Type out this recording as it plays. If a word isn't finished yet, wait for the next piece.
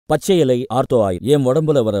பச்சை இலை ortho oil என்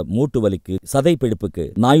உடம்புல வர மூட்டு வலிக்கு சதை பிடிப்புக்கு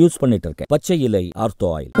நான் யூஸ் பண்ணிட்டு இருக்கேன். பச்சை இலை ஆர்த்தோ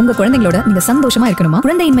ஆயில். உங்க குழந்தைகளோட நீங்க சந்தோஷமா இருக்கணுமா?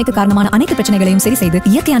 குழந்தையின்மைக்கு காரணமான அனைத்து பிரச்சனைகளையும் சரி செய்து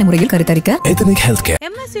இயற்கையான முறையில் கருத்தரிக்க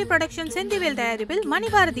MSV ப்ரொடக்ஷன் செந்திவேல் தயாரிப்பில்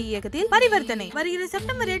மணிபாரதி இயக்கத்தில் பரிவர்த்தனை வருகிற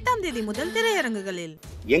செப்டம்பர் 8ஆம் தேதி முதல் திரையரங்குகளில்.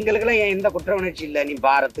 எங்களுக்கெல்லாம் எந்த குற்ற உணர்ச்சி இல்லை. நீ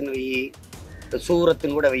பாரத்னு வை,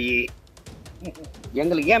 சூரத்துன்னு கூட வை,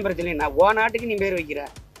 எங்களுக்கு ஏன் பிரச்சனை? நான் ஓ நாட்டுக்கு நீ பேர் வைக்கிற,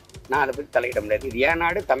 நான் அதை பற்றி தலையிட முடியாது. இது ஏன்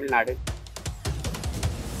நாடு, தமிழ்நாடு.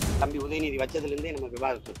 தம்பி உதயநிதி வச்சதுலேருந்தே நம்ம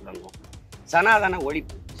விவாதத்தை தொடங்குவோம். சனாதன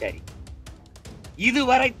ஒழிப்பு சரி.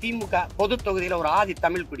 இதுவரை திமுக பொது தொகுதியில் ஒரு ஆதி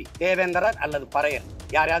தமிழ் குடி தேவேந்திரர் அல்லது பறையர்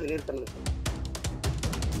யாரையாவது நிறுத்தினது?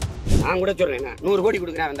 நான் கூட சொல்றேன், 100 கோடி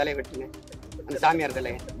கொடுக்குறேன் அவன் தலையை வெட்டுனேன், அந்த சாமியார்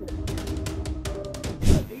தலையை.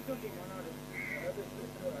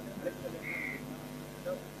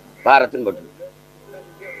 பாரத்னு போட்டு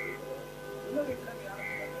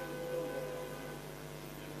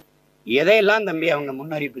எதையெல்லாம் தம்பி அவங்க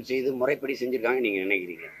முன்னறிவிப்பு செய்து முறைப்படி செஞ்சிருக்காங்க நீங்க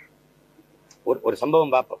நினைக்கிறீங்க? ஒரு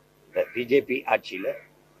சம்பவம் பார்ப்போம். பிஜேபி ஆட்சியில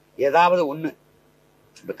ஏதாவது ஒண்ணு,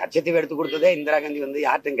 இப்ப கச்சத்தீவு எடுத்து கொடுத்ததே இந்திரா காந்தி வந்து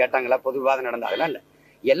யார்ட்டும் கேட்டாங்களா? பொது விவாதம் நடந்தா? அதெல்லாம் இல்ல,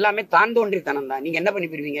 எல்லாமே தான் தோன்றித்தனம் தான். நீங்க என்ன பண்ணி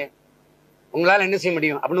போயிருவீங்க? உங்களால என்ன செய்ய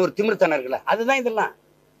முடியும் அப்படின்னு ஒரு திமிர்த்தனம் இருக்குல்ல, அதுதான் இதெல்லாம்.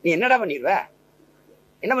 நீ என்னடா பண்ணிடுவ,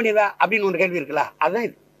 என்ன பண்ணிடுவ அப்படின்னு ஒரு கேள்வி இருக்குல்ல, அதுதான்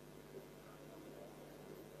இது.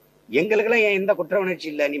 எங்களுக்கெல்லாம் ஏன் எந்த குற்ற உணர்ச்சி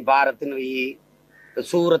இல்லை. நீ பாரத்னு வை,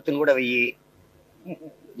 சூரத்துன்னு கூட வை,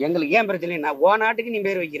 எங்களுக்கு ஏன் பிரச்சனை? நான் ஓ நாட்டுக்கு நீ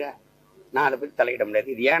பேர் வைக்கிற, நான் அதை பற்றி தலையிட முடியாது.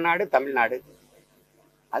 இது ஏன் நாடு, தமிழ்நாடு.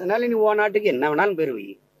 அதனால நீ ஓ நாட்டுக்கு என்ன வேணாலும் பேர் வை.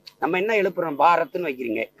 நம்ம என்ன எழுப்புறோம்? பாரத்னு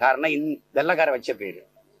வைக்கிறீங்க. காரணம் வெள்ளக்கார வச்ச பேரு.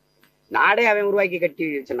 நாடே அவன் உருவாக்கி கட்டி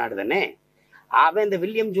வச்ச நாடு தானே. அவன் இந்த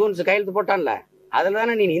வில்லியம் ஜோன்ஸ் கையெழுத்து போட்டான்ல, அதுல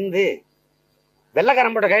தானே நீ இந்து.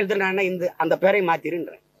 வெள்ளக்காரன் போட்ட கையெழுத்து நான் இந்து, அந்த பேரை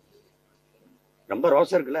மாத்திருன்ற. ரொம்ப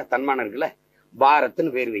ரோசம் இருக்குல்ல, தன்மானம் இருக்குல்ல.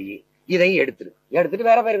 பாரத்னு பேர் வை, இதையும் எடுத்துட்டு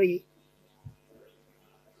வேற பேர் வை.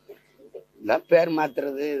 இதெல்லாம் பேர்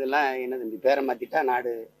மாத்துறது, இதெல்லாம் என்ன தம்பி? பேரை மாத்திட்டா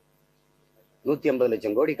நாடு 150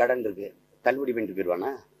 லட்சம் கோடி கடன் இருக்கு, தள்ளுபடி பண்ணிட்டு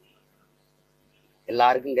போயிடுவானா?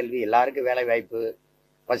 எல்லாருக்கும் கல்வி, எல்லாருக்கும் வேலை வாய்ப்பு,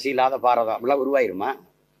 பசி இல்லாத பாரதம் அப்படிலாம் உருவாயிருமா?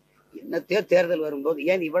 என்னத்தையோ தேர்தல் வரும்போது,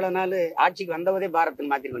 ஏன் இவ்வளவு நாள் ஆட்சிக்கு வந்தவதே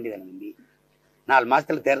பாரத்னு மாத்திர வேண்டியதானே தம்பி? 4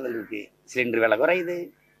 மாசத்துல தேர்தல் இருக்கு, சிலிண்டர் விலை குறையுது,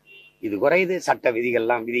 இது குறையுது, சட்ட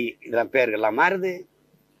விதிகள்லாம் இதெல்லாம் பேர்கள்லாம் மாறுது.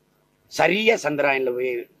 சரியா சந்திராயன்ல போய்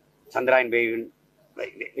சந்திராயன் போய்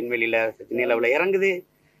விண்வெளியில நிலவுல இறங்குது,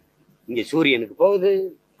 இங்க சூரியனுக்கு போகுது,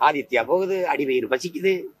 ஆதித்யா போகுது, அடிவயிறு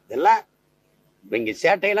பசிக்குது. இதெல்லாம் இங்க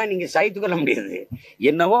சேட்டையெல்லாம் நீங்க சகித்து கொள்ள முடியாது.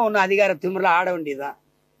 என்னவோ ஒண்ணு அதிகார திமிரில் ஆட வேண்டியதுதான்.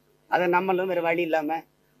 அதை நம்மளும் வேற வழி இல்லாம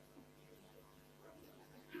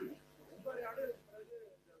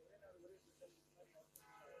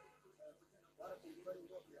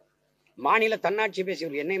மாநில தன்னாட்சி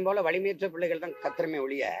பேசியவர்கள் என்னையும் போல வலிமையற்ற பிள்ளைகள் தான் கத்திரமே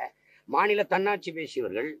ஒழிய, மாநில தன்னாட்சி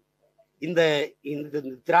பேசியவர்கள், இந்த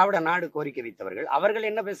திராவிட நாடு கோரிக்கை வைத்தவர்கள், அவர்கள்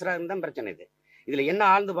என்ன பேசுறாருன்னு தான் பிரச்சனை. இதுல என்ன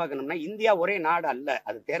ஆழ்ந்து பார்க்கணும்னா, இந்தியா ஒரே நாடு அல்ல.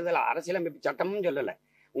 அது தேர்தல் அரசியலமைப்பு சட்டமும் சொல்லல.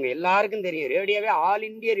 உங்க எல்லாருக்கும் தெரியும், ரேடியோவே ஆல்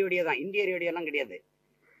இந்தியா ரேடியோ தான், இந்திய ரேடியோலாம் கிடையாது.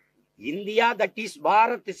 India that is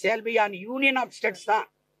Bharat shale be on union of states தான்.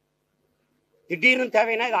 திடீர்னு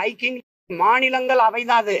தேவைன்னா இது ஐக்கிய மாநிலங்கள்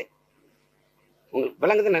அவைதான். அது உங்களுக்கு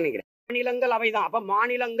விளங்குதுன்னு நினைக்கிறேன். மாநிலங்கள் அவைதான். அப்ப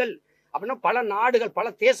மாநிலங்கள் அப்படின்னா பல நாடுகள், பல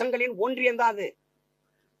தேசங்களின் ஒன்றியம் தான் அது.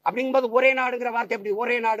 அப்படிங்கும்போது ஒரே நாடுங்கிற வார்த்தை எப்படி?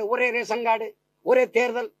 ஒரே நாடு, ஒரே ரேஷன் கார்டு, ஒரே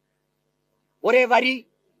தேர்தல், ஒரே வரி,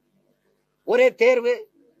 ஒரே தேர்வு,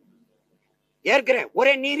 ஏற்கிறேன்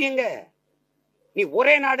ஒரே நீர். எங்க நீ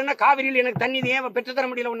ஒரே நாடுன்னா காவிரியில் எனக்கு தண்ணி ஏன் பெற்று தர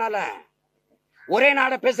முடியல உன்னால? ஒரே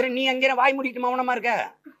நாட பேசுற நீ அங்கே வாய் மூடிட்டு மௌனமா இருக்க.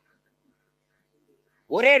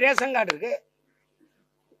 ஒரே ரேஷன் கார்டு இருக்கு,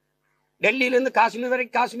 டெல்லியில இருந்து காஷ்மீர்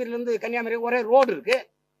வரைக்கும், காஷ்மீர்ல இருந்து கன்னியாகுமரி ஒரே ரோடு இருக்கு.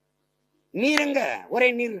 நீர் எங்க? ஒரே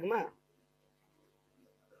நீர் இருக்குமா?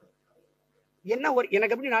 என்ன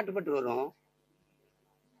எனக்கு எப்படி நாட்டுப்பட்டு வரும்?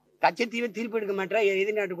 கச்சத்தீவை திருப்பி எடுக்க மாட்டேன்,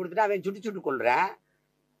 எதிர் நாட்டு கொடுத்துட்டு அவன் சுட்டு கொள்றேன்.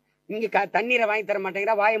 இங்க தண்ணீரை வாங்கி தர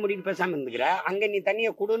மாட்டேங்கிற, வாயை முடிட்டு பேசாம இருந்துக்கிற. அங்க நீ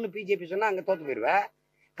தண்ணியை கொடுன்னு பிஜேபி சொன்னா அங்க தோத்து போயிருவ,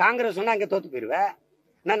 காங்கிரஸ் சொன்னா அங்க தோத்து போயிருவ.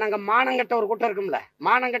 நாங்க மானங்கட்ட ஒரு கூட்டம் இருக்கும்ல,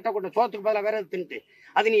 மானங்கட்ட கூட்டம், சோத்துக்கு பதிலாக வேற தின்ட்டு,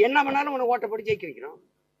 அது நீ என்ன பண்ணாலும் உனக்கு ஓட்ட போட்டு ஜெயிக்க வைக்கிறோம்.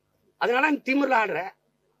 அதனால திமிர்ல ஆடுற.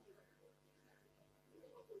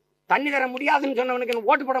 தண்ணி தர முடியாதுன்னு சொன்னவனுக்கு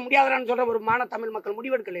ஓட்டு போட முடியாதுன்னு சொல்ற ஒரு மான தமிழ் மக்கள்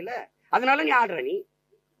முடிவெடுக்கல. அதனால நீ ஆடுற. நீ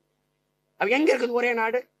அவ எங்க இருக்குது? ஒரே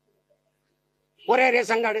நாடு, ஒரே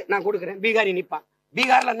ரேஷன் கார்டு நான் கொடுக்குறேன். பீகாரி நிப்பான்,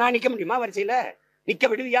 பீகார்ல நான் நிக்க முடியுமா? வரிசையில நிக்க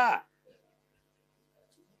விடுவியா?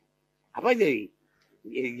 அப்ப இது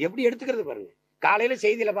எப்படி எடுத்துக்கிறது பாருங்க. காலையில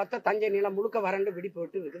செய்தியில பார்த்தா தஞ்சை நிலம் முழுக்க வறண்டு விடிப்பு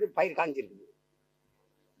விட்டு இருக்குது, பயிர் காஞ்சிருக்குது.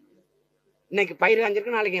 இன்னைக்கு பயிர்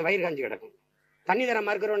காஞ்சிருக்கு, நாளைக்கு என் வயிறு காஞ்சி கிடக்கும். தண்ணி தர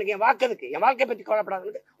மறுக்கிறவனுக்கு என் வாக்குறதுக்கு, என் வாழ்க்கை பத்தி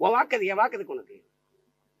கவலைப்படாது. உன் வாக்குது, என் வாக்குதுக்கு உனக்கு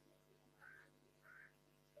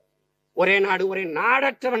ஒரே நாடு ஒரே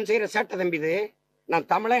நாடற்றவன் செய்யற சேட்டை தம்பி இது. நான்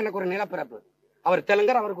தமிழன், எனக்கு ஒரு நிலப்பிறப்பு. அவர்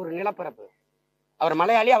தெலுங்கர், அவருக்கு ஒரு நிலப்பிறப்பு. அவர்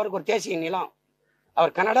மலையாளி, அவருக்கு ஒரு தேசிய நிலம்.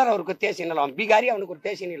 அவர் கன்னடர், அவருக்கு ஒரு தேசிய நிலம். பீகாரி, அவனுக்கு ஒரு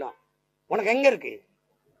தேசிய நிலம். உனக்கு எங்க இருக்கு?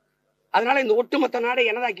 அதனால இந்த ஒட்டுமொத்த நாடை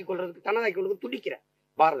எனதாக்கி கொள்றதுக்கு, தனதாக்கி கொள்றதுக்கு துடிக்கிற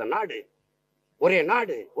பாரத நாடு,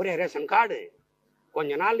 நாடு ஒரே ரேஷன் கார்டு.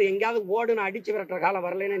 கொஞ்ச நாள் எங்கேயாவது ஓடுன்னு அடிச்சு விரட்டுற காலம்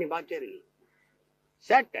வரலன்னு நீ பார்த்தே இருக்கு.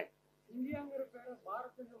 சேட்டை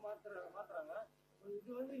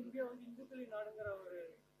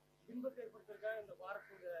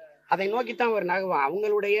அதை நோக்கித்தான் ஒரு நகவம்.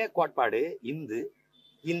 அவங்களுடைய கோட்பாடு இந்து,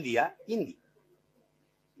 இந்தியா, இந்தி.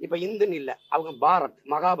 இப்ப இந்துன்னு இல்லை, அவங்க பாரத்,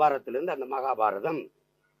 மகாபாரத்ல இருந்து அந்த மகாபாரதம்,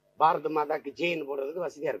 பாரத மாதாக்கு ஜெயின் போடுறதுக்கு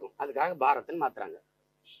வசதியா இருக்கும், அதுக்காக பாரத்ன்னு மாத்துறாங்க.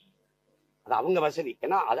 அது அவங்க வசதி.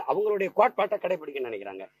 ஏன்னா அது அவங்களுடைய கோட்பாட்டை கடைபிடிக்க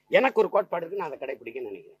நினைக்கிறாங்க. எனக்கு ஒரு கோட்பாடு இருக்கு, நான் அதை கடைபிடிக்க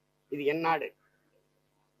நினைக்கிறேன். இது என் நாடு.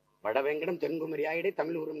 வடவேங்கடம் தென்குமரி ஆயிடை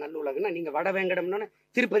தமிழ் ஊரும் நல்ல உலகம்னா நீங்க வடவேங்கடம்னு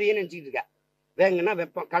திருப்பதியே நினைச்சிட்டு இருக்க. வேங்கன்னா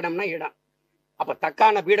வெப்பம், கடம்னா இடம். அப்ப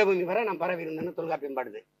தக்கான பீடபூமி வர நான் பரவி இருந்தேன்னு தொல்காப்பியம்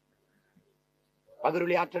பாடுது.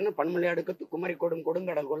 பகுருளி ஆற்றன்னு பன்மொழி அடுக்கத்து குமரி கொடும்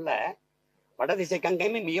கொடுங்கடல் கொள்ள வடதிசை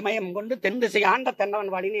கங்கைமை இமயம் கொண்டு தென் திசை ஆண்ட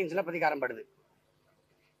தென்னவன் வாடின்னு என் சிலப்பதிகாரம் பாடுது.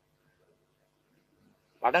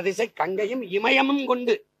 வடதிசை கங்கையும் இமயமும்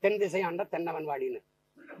கொண்டு தென் திசை ஆண்ட தென்னவன் வாடின்னு.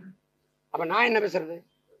 அப்ப நான் என்ன பேசுறது?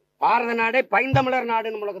 பாரத நாடே பைந்தமிழர்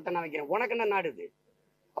நாடுன்னு உலகத்தை நான் வைக்கிறேன். உனக்கு என்ன நாடு இது?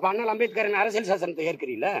 அப்ப அண்ணல் அம்பேத்கரின் அரசியல் சாசனத்தை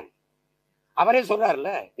ஏற்கிறீல? அவரே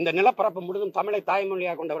சொல்றாருல்ல, இந்த நிலப்பரப்பு முழுதும் தமிழை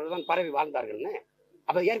தாய்மொழியாக கொண்டவர்கள் தான் பரவி வாழ்ந்தார்கள்னு.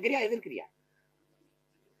 அப்ப ஏற்கிறியா எதிர்க்கிறியா?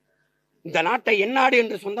 இந்த நாட்டை என் நாடு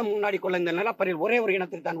என்று சொந்தம் முன்னாடி கொள்ள இந்த நிலப்பரில் ஒரே ஒரு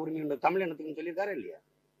இனத்துக்கு தான் உரிமை உண்டு, தமிழ் இனத்துக்கு சொல்லியிருக்காரு இல்லையா?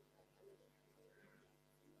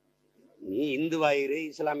 நீ இந்துவாயிரு,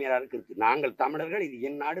 இஸ்லாமியராருக்கு இருக்கு. நாங்கள் தமிழர்கள், இது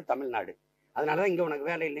என் நாடு, தமிழ்நாடு. அதனாலதான் இங்க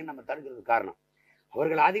உனக்கு வேலை இல்லைன்னு நம்ம தடுக்கிறது காரணம்.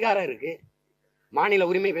 அவர்கள் அதிகாரம் இருக்கு. மாநில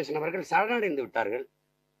உரிமை பேசினவர்கள் சரணடைந்து விட்டார்கள்.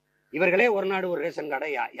 இவர்களே ஒரு நாடு ஒரு ரேஷன்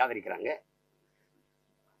கார்டை ஆதரிக்கிறாங்க.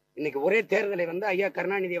 இன்னைக்கு ஒரே தேர்தலை ஐயா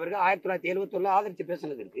கருணாநிதி அவர்கள் 1971 ஆதரிச்சு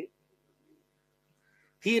பேசினது இருக்கு.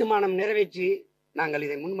 தீர்மானம் நிறைவேற்றி நாங்கள்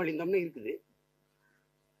இதை முன்மொழிந்தோம்னு இருக்குது.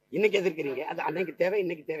 இன்னைக்கு எதிர்க்கிறீங்க. அது அன்னைக்கு தேவை,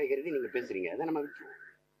 இன்னைக்கு தேவைங்கிறது நீங்க பேசுறீங்க. அதை நம்ம விட்டுருவோம்.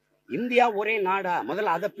 இந்தியா ஒரே நாடா,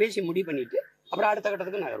 முதல்ல அதை பேசி முடிவு பண்ணிட்டு அப்புறம் அடுத்த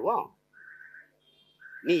கட்டத்துக்கு நகருவோம்.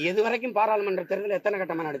 நீ எது வரைக்கும் பாராளுமன்ற தேர்தல் எத்தனை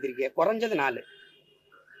கட்டமா நடத்திருக்கீங்க? குறைஞ்சது 4.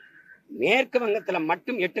 மேற்கு வங்கத்துல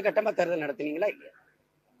மட்டும் 8 கட்டமா தேர்தல் நடத்தினீங்களா இல்லையா?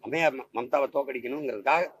 மம்தாவை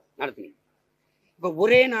தோக்கடிக்கணுங்கிறதுக்காக நடத்தினீங்க. இப்ப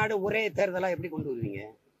ஒரே நாடு ஒரே தேர்தலா எப்படி கொண்டு வருவீங்க?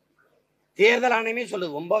 தேர்தல் ஆணையமே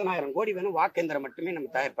சொல்லுது 9,000 கோடி வேணும் வாக்கேந்திரம் மட்டுமே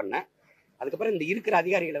நம்ம தயார் பண்ண. அதுக்கப்புறம் இந்த இருக்கிற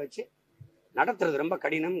அதிகாரிகளை வச்சு நடத்துறது ரொம்ப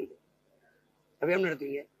கடினம். எப்படி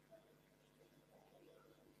நடத்துவீங்க?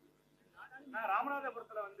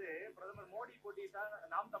 ராமநாதபுரத்துல பிரதமர் மோடி போட்டியிட்டாங்க,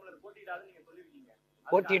 நாம் தமிழர் போட்டியிடாதுன்னு நீங்க சொல்லிருக்கீங்க.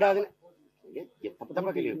 போட்டியிடாதுன்னு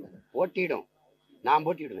போட்டியிடும், நான்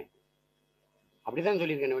போட்டியிடுவேன் அப்படிதான்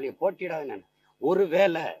சொல்லியிருக்கேன். வெளியே போட்டியிடாதுன்னு.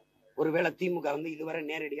 ஒருவேளை திமுக இதுவரை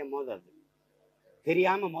நேரடியா மோதாது,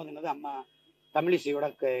 தெரியாம மோதினது அம்மா தமிழிசையோட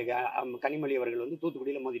கனிமொழி அவர்கள்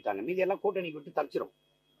தூத்துக்குடியில மோதிட்டாங்க. மீதி எல்லாம் கூட்டணி விட்டு தப்பிச்சிரும்.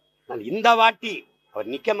 இந்த வாட்டி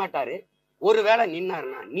அவர் நிக்க மாட்டாரு. ஒருவேளை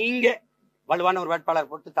நின்னாருன்னா நீங்க வலுவான ஒரு வேட்பாளர்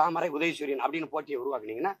போட்டு தாமரை உதயசூரியன் அப்படின்னு போட்டியை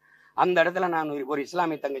உருவாக்குனீங்கன்னா அந்த இடத்துல நான் ஒரு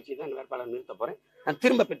இஸ்லாமிய தங்கச்சி தான் வேட்பாளர் நிறுத்த போறேன். நான்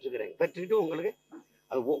திரும்ப பெற்றுக்கிட்டு உங்களுக்கு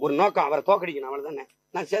அது ஒரு நோக்கம், அவரை தோக்கடிக்கணும், அவளை தானே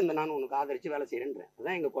நான் சேர்ந்து நானும் உனக்கு ஆதரிச்சு வேலை செய்யறேன்றேன்.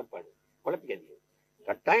 அதுதான் எங்க கோட்பாடு. குழப்பிக்காதீங்க.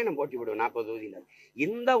 கட்டாயம் நான் போட்டி விடுவேன் 40 தொகுதியில.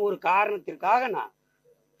 இந்த ஒரு காரணத்திற்காக நான்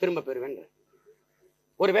திரும்ப பெறுவேன்றேன்.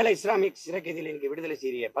 ஒருவேளை இஸ்லாமிய சிறைக்கைதியில் எனக்கு விடுதலை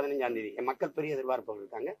செய்ய 15ஆம் தேதி என் மக்கள் பெரிய எதிர்பார்ப்பு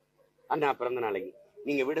இருக்காங்க. அண்ணா பிறந்த நாளைக்கு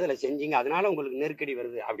நீங்க விடுதலை செஞ்சீங்க, அதனால உங்களுக்கு நெருக்கடி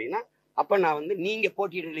வருது அப்படின்னா அப்ப நான் நீங்க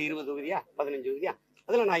போட்டியிடல 20 தொகுதியா 15 தொகுதியா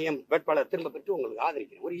அதுல நான் என் வேட்பாளர் திரும்ப பெற்று உங்களுக்கு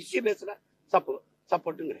ஆதரிக்கிறேன். ஒரு இஷ்யூ பேஸ்ல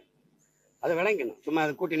சப்போர்ட்டுங்கிறேன். அதை விளங்கணும். சும்மா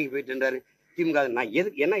அது கூட்டணிக்கு போயிட்டு இருந்தாரு திமுக. நான்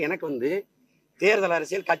ஏன்னா எனக்கு தேர்தல்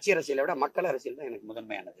அரசியல், கட்சி அரசியலை விட மக்கள் அரசியல் தான் எனக்கு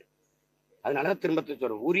முதன்மையானது. அதனாலதான் திரும்ப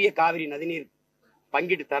சொல்றேன், உரிய காவிரி நதிநீர்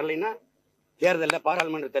பங்கீடு தரலைன்னா தேர்தலில்,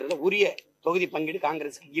 பாராளுமன்ற தேர்தலில் உரிய தொகுதி பங்கீடு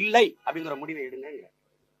காங்கிரஸுக்கு இல்லை அப்படிங்கிற முடிவை எடுங்க.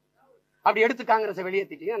 அப்படி எடுத்து காங்கிரஸை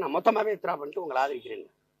வெளியேற்றிட்டீங்கன்னா நான் மொத்தமாவே வித்ரா பண்ணிட்டு உங்களை ஆதரிக்கிறேன்.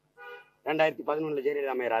 2011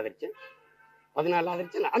 ஜெயலலிதா அம்மையார் ஆதரிச்சேன், 14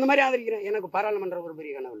 ஆதரிச்சேன், அந்த மாதிரி ஆதரிக்கிறேன். எனக்கு பாராளுமன்றம் ஒரு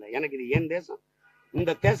பெரிய கனவு இல்லை. எனக்கு இது என் தேசம்,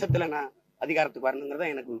 இந்த தேசத்துல நான் அதிகாரத்துக்கு வரணுங்கிறதா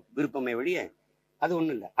எனக்கு விருப்பமே வெளியே அது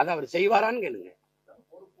ஒண்ணும் இல்லை. அதை அவர் செய்வாரான்னு கேளுங்க.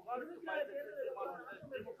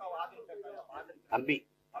 தம்பி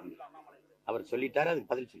அவர் சொல்லிட்டாரு,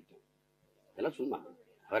 அதுக்கு பதில் சொல்லிட்டேன். இதெல்லாம் சும்மா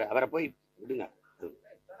அவரை போய் விடுங்க.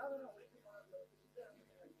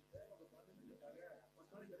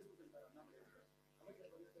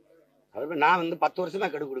 அவருக்கு நான் 10 வருஷமா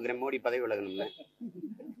கெடு கொடுக்குறேன் மோடி பதவி விலகணும்னு.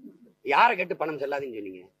 யாரை கேட்டு பணம் செல்லாதுன்னு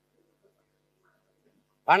சொன்னீங்க?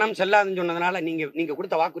 பணம் செல்லாதுன்னு சொன்னதுனால நீங்க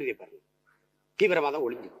கொடுத்த வாக்குறுதியை பாருங்க. தீவிரவாதம்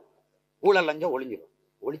ஒழிஞ்சிடும், ஊழல் லஞ்சம் ஒழிஞ்சிடும்.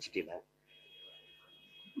 ஒழிச்சிட்டு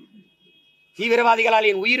தீவிரவாதிகளால்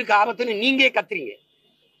என் உயிருக்கு ஆபத்துன்னு நீங்க கத்துறீங்க.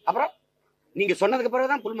 அப்புறம் நீங்க சொன்னதுக்கு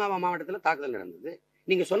பிறகுதான் புல்வாமா மாவட்டத்தில் தாக்குதல் நடந்தது.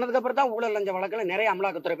 நீங்க சொன்னதுக்கு அப்புறம் தான் ஊழல் லஞ்ச வழக்கில் நிறைய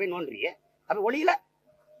அமலாக்கத்துறை போய் நோன்றீங்க. அப்ப ஒளியில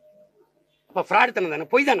அப்ப ஃப்ராட் தானே, தானே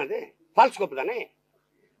பொய் தானே, அது ஃபால்ஸ் கோப்பு தானே.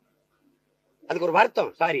 அதுக்கு ஒரு வருத்தம்,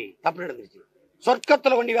 சாரி தப்பு நடந்துருச்சு.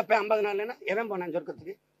 சொர்க்கத்துல கொண்டு வைப்பேன் 50 நாள்னா எவன் போனான்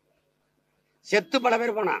சொர்க்கத்துக்கு? செத்து பல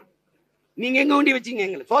பேர் போனான். நீங்க எங்க கொண்டு வச்சீங்க?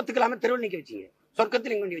 எங்களை சோத்துக்கு இல்லாம தெருவில் நிக்க வச்சீங்க.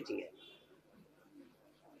 சொர்க்கத்தில் எங்க கொண்டு வச்சீங்க?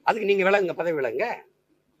 அதுக்கு நீங்க விளங்குங்க, பதவி விளங்குங்க,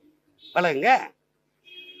 விளங்குங்க.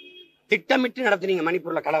 திட்டமிட்டு நடத்துனீங்க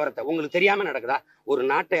மணிப்பூர்ல கலவரத்தை. உங்களுக்கு தெரியாம நடக்குதா? ஒரு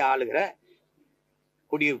நாட்டை ஆளுகிற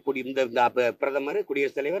இந்த பிரதமர்,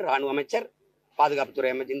 குடியரசுத் தலைவர், ராணுவ அமைச்சர், பாதுகாப்புத்துறை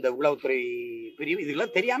அமைச்சர், இந்த உளவுத்துறை பிரிவு,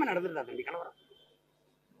 இதெல்லாம் தெரியாம நடந்துருந்தா தம்பி கலவரம்?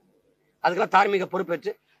 அதுக்கெல்லாம் தார்மீக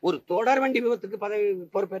பொறுப்பேற்று ஒரு தொடர்வண்டி விபத்துக்கு பதவி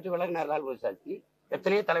பொறுப்பேற்று விலகினார் லால்பகதூர் சாஸ்திரி.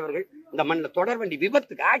 எத்தனையோ தலைவர்கள் இந்த மண்ணில் தொடர்வண்டி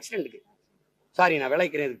விபத்துக்கு, ஆக்சிடென்ட்டுக்கு, சாரி நான்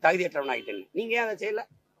விளைக்கிறேன், தகுதியற்றவன் ஆகிட்டேன். நீங்க ஏன் அதை செய்யல?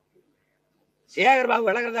 சேகர் பாபு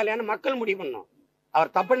விலகிறதா இல்லையான்னு மக்கள் முடிவு பண்ணோம்.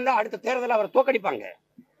 அவர் தப்பு இருந்தா அடுத்த தேர்தலில் அவரை தோக்கடிப்பாங்க.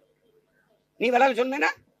 நீ விலக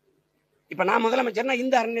சொன்னா இப்ப நான் முதலமைச்சர்னா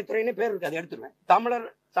இந்த அறநிலையத்துறைன்னு பேர் இருக்கு, அதை எடுத்துருவேன். தமிழர்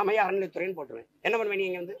சமய அறநிலையத்துறைன்னு போட்டுருவேன். என்ன பண்ணுவேன்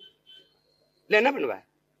நீங்க வந்து? இல்ல என்ன பண்ணுவேன்?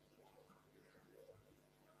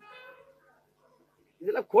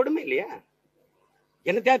 இதெல்லாம் கொடுமை இல்லையா?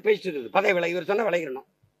 என்னத்தையாவது பேசிட்டு இருக்குது. பதவி விலை இவர் சொன்னா விளையிடணும்.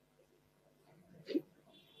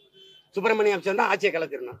 சுப்பிரமணியம் சொன்னா ஆட்சியை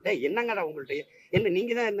கலத்திடணும். என்னங்கடா உங்கள்கிட்ட என்ன?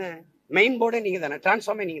 நீங்க தான் என்ன மெயின் போர்டே நீங்க தானே,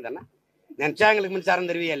 டிரான்ஸ்ஃபார்மே நீங்க தானே. நினைச்சாங்களுக்கு மின்சாரம்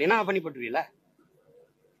தருவியா இல்லையா? பண்ணி போட்டுருவீல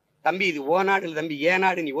தம்பி? இது ஓ நாடு இல்லை தம்பி, ஏ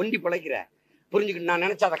நாடு. நீ ஒண்டி பிழைக்கிற புரிஞ்சுக்கிட்டு. நான்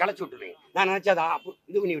நினைச்சா அதை களைச்சு விட்டுருவேன், நான் நினைச்சா அதை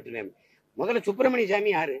இது பண்ணி விட்டுருவேன். முதல்ல சுப்பிரமணிய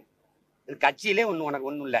சாமி யாரு? கட்சியிலே உனக்கு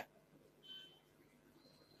ஒண்ணும் இல்லை.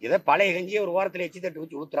 இதை பழைய கஞ்சியை ஒரு ஓரத்துல எச்சி தட்டு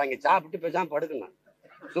ஊற்றி ஊத்துறாங்க. சாப்பிட்டு பேசாம படுக்கணும்.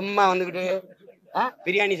 சும்மா வந்துக்கிட்டு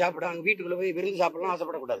பிரியாணி சாப்பிடுறாங்க, வீட்டுக்குள்ள போய் விருந்து சாப்பிடலாம்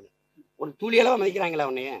ஆசைப்படக்கூடாது. ஒரு துளியளவா மதிக்கிறாங்களா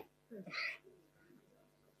உன்னைய?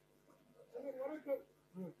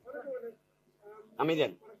 அமைதியா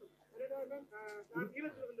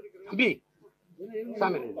தம்பி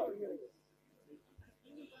சாமி.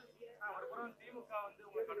 திமுக வந்து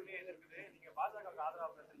உங்களை கடுமையா எதிர்க்குது, நீங்க பாஜக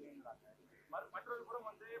ஆதரவு பேசுறீங்கன்றாங்க. மற்றொரு புறம்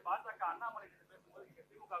வந்து பாஜக அண்ணாமலை பேசும்போது நீங்க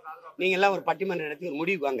திமுக ஆதரவு. நீங்க எல்லாம் ஒரு பட்டிமன்ற நடத்தி ஒரு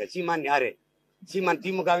முடிவுக்கு வாங்க. சீமான் யாரு? சீமான்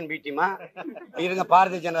திமுகவின் பி டீமா, இருங்க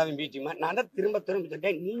பாரதிய ஜனதாவின் பி டீமா? நான் தான் திரும்ப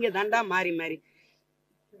சொல்லிட்டேன், நீங்க தாண்டா மாறி மாறி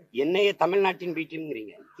என்னைய தமிழ்நாட்டின் பி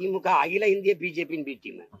டீம்ங்கிறீங்க, திமுக அகில இந்திய பிஜேபியின் பி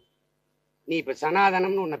டீம். நீ இப்ப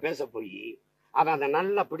சனாதனம்னு உன்னை பேச போய் அவன் அதை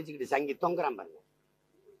நல்லா பிடிச்சுக்கிட்டு சங்கி தொங்குறான் பாருங்க.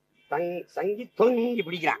 சங்கி தொங்கி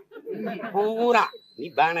பிடிக்கிறான் பூரா. நீ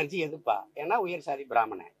பானர்ஜி எதிர்ப்பா, ஏன்னா உயர் சாதி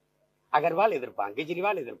பிராமணன். அகர்வால் எதிர்ப்பான்,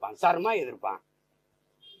 கெஜ்ரிவால் எதிர்ப்பான், சர்மா எதிர்ப்பான்.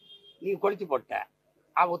 நீ கொளுத்தி போட்ட.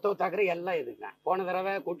 உத்தவ் தாக்கரே எல்லாம் எதிர்க்கான். போன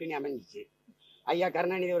தடவை கூட்டணி அமைஞ்சிச்சு. ஐயா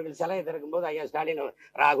கருணாநிதி அவர்கள் சிலையை திறக்கும் போது ஐயா ஸ்டாலின்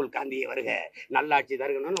ராகுல் காந்தியை வருக நல்லாட்சி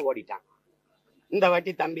தருகணும்னு ஓடிட்டான். இந்த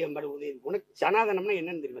வாட்டி தம்பி அம்படு உதவி. உனக்கு சனாதனம்னா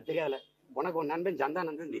என்னன்னு தெரியுமா? தெரியாதுல. உனக்கு ஒரு நண்பன்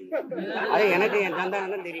சந்தானந்தன் தெரியும், அது எனக்கு என்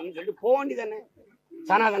சந்தானந்தன் தெரியும்னு சொல்லிட்டு போண்டி தானே.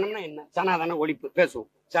 சனாதனம்னா என்ன? சனாதன ஒழிப்பு பேசுவோம்.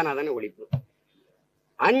 சனாதன ஒழிப்பு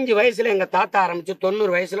 5 வயசுல எங்க தாத்தா ஆரம்பிச்சு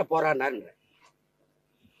 90 வயசுல போராடினாருன்ற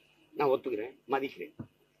நான் ஒத்துக்கிறேன், மதிக்கிறேன்.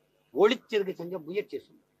 ஒழிச்சதுக்கு செஞ்ச முயற்சி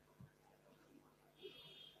சொல்லு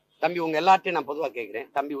தம்பி. உங்க எல்லாத்தையும் நான் பொதுவாக கேட்கிறேன்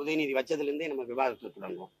தம்பி. உதயநிதி வச்சதுல இருந்தே நம்ம விவாதத்தை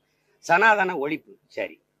தொடங்குவோம். சனாதன ஒழிப்பு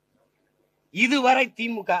சரி. இதுவரை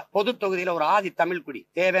திமுக பொது தொகுதியில ஒரு ஆதி தமிழ் குடி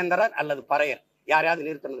தேவேந்திரர் அல்லது பறையர் யாரையாவது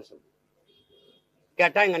நிறுத்தணும்னு சொல்லு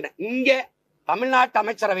கேட்டா இங்க தமிழ்நாட்டு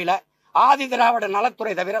அமைச்சரவையில ஆதி திராவிட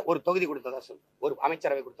நலத்துறை தவிர ஒரு தொகுதி கொடுத்ததா சொல்லு, ஒரு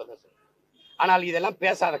அமைச்சரவை கொடுத்ததா சொல்லு. ஆனால் இதெல்லாம்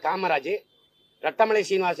பேசாத காமராஜ் ரட்டமலை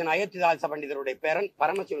சீனிவாசன் அயோத்திதாச பண்டிதருடைய பேரன்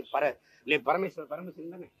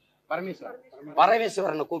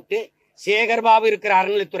பரமேஸ்வரனை கூப்பிட்டு சேகர் பாபு இருக்கிற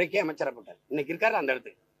அறநிலைத்துறைக்கே அமைச்சரப்பட்டார். இன்னைக்கு இருக்காரு அந்த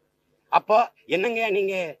இடத்துக்கு. அப்போ என்னங்க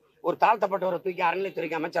நீங்க ஒரு தாழ்த்தப்பட்டவரை தூக்கி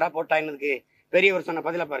அறநிலைத்துறைக்கு அமைச்சரா போட்டாயினதுக்கு பெரியவர் சொன்ன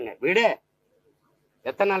பதில பாருங்க. விடு,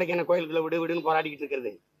 எத்தனை நாளைக்கு என்ன கோயிலுக்குள்ள விடு விடுன்னு போராடிக்கிட்டு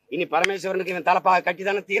இருக்கிறது? இனி பரமேஸ்வரனுக்கு இவன் தலைப்பாக கட்டி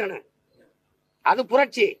தானே தீரணும். அது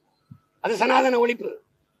புரட்சி, அது சனாதன ஒழிப்பு.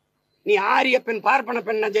 நீ ஆரிய பெண் பார்ப்பன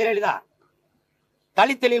பெண் ஜெயலலிதா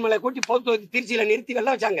தலித்தலின் மலை கூட்டி பொது திருச்சியில நிறுத்தி வெள்ள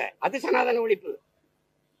வச்சாங்க, அது சனாதன ஒழிப்பு.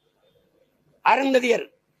 அருந்ததியர்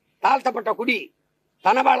தாழ்த்தப்பட்ட குடி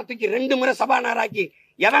தனபாலத்துக்கு 2 முறை சபாநாயகராக்கி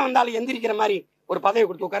எவன் வந்தாலும் எந்திரிக்கிற மாதிரி ஒரு பதவி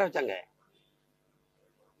கொடுத்து உட்கார வச்சாங்க.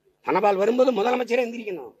 தனபால் வரும்போது முதலமைச்சரே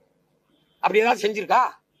எந்திரிக்கணும். அப்படி ஏதாவது செஞ்சிருக்கா?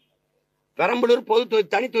 பெரம்பலூர் பொது தொகுதி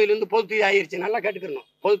தனி தொகுதியிலிருந்து பொது தொகுதி ஆயிருச்சு. நல்லா கேட்டுக்கணும்,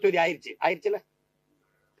 பொது தொகுதி ஆயிருச்சுல.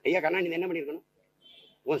 ஐயா கருணாநிதி என்ன பண்ணிருக்கணும்?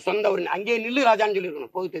 உன் சொந்த ஒரு அங்கேயே நில்லு ராஜான்னு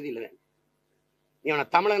சொல்லியிருக்கணும் பொது தொகுதியில. நீ அவனை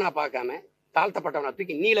தமிழனா பார்க்காம தாழ்த்தப்பட்டவனை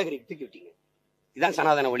தூக்கி நீலகிரிக்கு தூக்கி விட்டீங்க. இதான்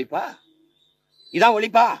சனாதன ஒழிப்பா? இதான்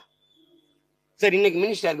ஒழிப்பா? சரி, இன்னைக்கு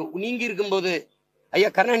மினிஸ்டர் இருக்கு. நீங்க இருக்கும்போது ஐயா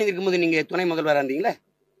கருணாநிதி இருக்கும்போது நீங்க துணை முதல்வராக இருந்தீங்களே,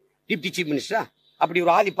 டிப்டி சீஃப் மினிஸ்டரா, அப்படி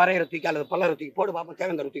ஒரு ஆதி பறையரை தூக்கி அல்லது பல்லரை தூக்கி போடு பார்ப்போம்,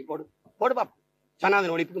 தேவேந்தரை தூக்கி போடு போடு பார்ப்போம்.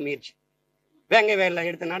 சனாதன ஒழிப்புக்கு முயற்சி. வேங்கை வேலை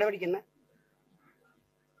எடுத்த நடவடிக்கை என்ன?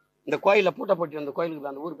 இந்த கோயில பூட்ட போட்டு அந்த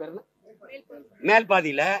கோயிலுக்கு அந்த ஊர் பேர் என்ன?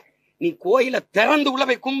 மேல்பாதியில நீ கோயில திறந்து உள்ள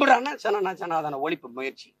போய் கும்பிடான்னா சனாதன ஒழிப்பு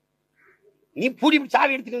முயற்சி. நீ பூடி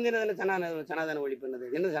சாவி எடுத்துட்டு வந்து சனாதன ஒழிப்பு என்னது?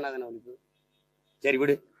 என்ன சனாதன ஒழிப்பு? சரி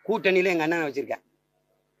விடு, கூட்டணியில எங்க அண்ணன் வச்சிருக்கேன்.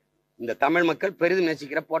 இந்த தமிழ் மக்கள் பெரிதும்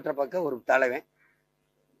நேசிக்கிற போற்ற பக்க ஒரு தலைவன்,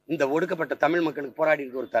 இந்த ஒடுக்கப்பட்ட தமிழ் மக்களுக்கு போராடி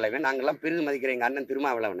இருக்க ஒரு தலைவன், நாங்கெல்லாம் பெரிதும் மதிக்கிற எங்க அண்ணன்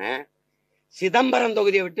திருமாவளவனை சிதம்பரம்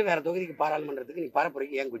தொகுதியை விட்டு வேற தொகுதிக்கு பாராளுமன்றத்துக்கு நீ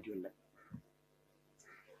பரப்புரைக்கு ஏன் கூட்டி வரல?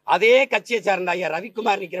 அதே கட்சியை சார்ந்த ஐயா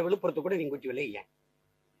ரவிக்குமார் நிக்கிற விழுப்புரத்து கூட நீங்க கூட்டி வரல ஏன்?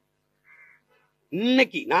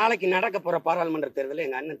 இன்னைக்கு நாளைக்கு நடக்க போற பாராளுமன்ற தேர்தலில்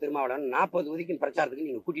எங்க அண்ணன் திருமாவளவன் 40 தொகுதிக்கும் பிரச்சாரத்துக்கு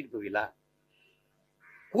நீங்க கூட்டிட்டு போவீங்களா?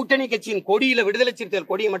 கூட்டணி கட்சியின் கொடியில விடுதலை சிறுத்தைகள்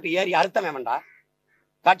கொடியை மட்டும் ஏறி அறுத்தம் வேண்டாம்,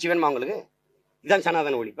 காட்சி வேணுமா உங்களுக்கு? இதுதான்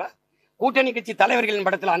சனாதன ஒழிப்பா? கூட்டணி கட்சி தலைவர்களின்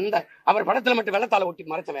படத்துல அந்த அவர் படத்துல மட்டும் வெள்ளத்தால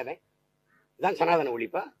ஒட்டி மறைச்ச வேதை இதுதான் சனாதன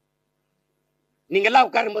ஒழிப்பா? நீங்க எல்லாம்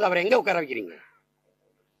உட்காரும் போது அவரை எங்க உட்கார வைக்கிறீங்க?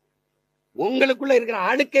 உங்களுக்குள்ள இருக்கிற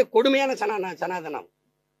அழுக்கே கொடுமையான சனாதனம்.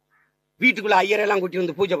 வீட்டுக்குள்ள ஐயரெல்லாம் கூட்டி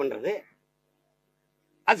வந்து பூஜை பண்றது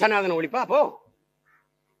அது சனாதன ஒழிப்பா? அப்போ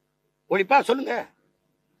ஒழிப்பா சொல்லுங்க.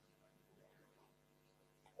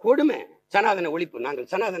 கொடுமை சனாதன ஒழிப்பு. நாங்கள்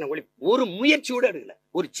சனாதன ஒழிப்பு ஒரு முயற்சியோட எடுக்கல,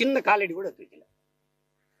 ஒரு சின்ன காலடி கூட எடுக்கல.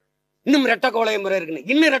 இன்னும் ரெட்ட கோலை முறை இருக்குன்னு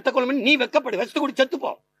இன்னும் ரெட்ட கோலை நீ வெக்கப்படு, வச்சு கூட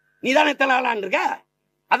செத்துப்போ. நீ தானே தலாலான் இருக்க,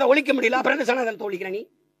 அதை ஒழிக்க முடியல, அப்புறம் என்ன சனாதனத்தை ஒழிக்கிற நீ?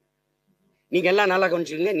 நீங்க எல்லாம் நல்லா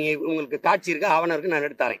கவனிச்சுக்கோங்க. நீ உங்களுக்கு காட்சி இருக்கு, ஆவணம் இருக்கு, நான்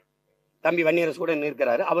எடுத்தாரேன். தம்பி வன்னியரசு கூட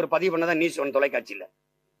இருக்கிறாரு, அவர் பதிவு பண்ணதான் நியூஸ் ஒன் தொலைக்காட்சியில்.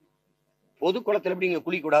 பொது குளத்தில் எப்படி நீங்க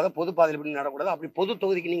குளிக்கூடாது, பொது பாதையில் எப்படி நடக்கூடாது, அப்படி பொது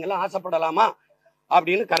தொகுதிக்கு நீங்க எல்லாம் ஆசைப்படலாமா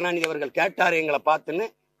அப்படின்னு கருணாநிதி அவர்கள் கேட்டாரு எங்களை பார்த்துன்னு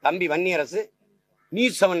தம்பி வன்னியரசு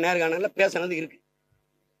நியூஸ் 7 நேர்காணல பேசினது இருக்கு.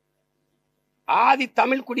 ஆதி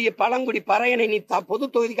தமிழ் குடிய பழங்குடி பறையனை நீ பொது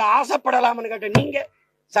தொகுதிக்கு ஆசைப்படலாம்னு கேட்ட நீங்க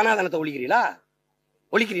சனாதனத்தை ஒழிக்கிறீங்களா?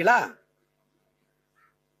 ஒழிக்கிறீங்களா?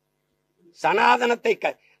 சனாதனத்தை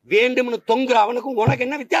வேண்டும்னு தொங்குற அவனுக்கும் உனக்கு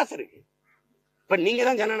என்ன வித்தியாசம் இருக்கு? இப்ப நீங்க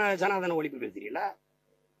தான் சனாதன ஒழிப்பு பேசுறீங்களா?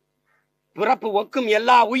 பிறப்பு ஒக்கும்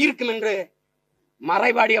எல்லா உயிருக்கும் என்று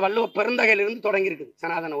மறைவாடிய வள்ளுவ பெருந்தகையிலிருந்து தொடங்கி இருக்குது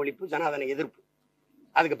சனாதன ஒழிப்பு, சனாதன எதிர்ப்பு.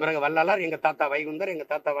 அதுக்கு பிறகு வள்ளலார், எங்க தாத்தா வைகுந்தர், எங்க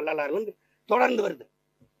தாத்தா வள்ளலார் வந்து தொடர்ந்து வருது.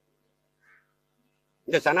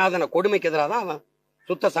 இந்த சனாதன கொடுமைக்கு எதிராக தான் அவன்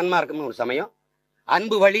சுத்த சன்மார்க்கம்னு ஒரு சமயம்,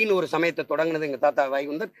 அன்பு வழின்னு ஒரு சமயத்தை தொடங்கினது எங்க தாத்தா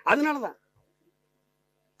வைகுந்தர். அதனாலதான்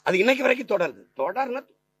அது இன்னைக்கு வரைக்கும் தொடருது. தொடர்ந்து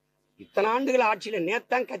இத்தனை ஆண்டுகள் ஆட்சியில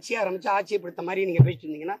நேத்தான் கட்சி ஆரம்பிச்சு ஆட்சியை பிடித்த மாதிரி நீங்க பேசிட்டு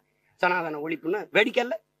இருந்தீங்கன்னா சனாதன ஒழிப்புன்னு வேடிக்கை.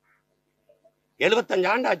 75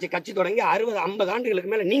 ஆண்டு ஆட்சி கட்சி தொடங்கி 60-50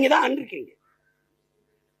 ஆண்டுகளுக்கு மேல நீங்க தான் ஆண்டிருக்கீங்க.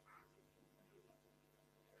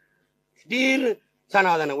 திடீர்னு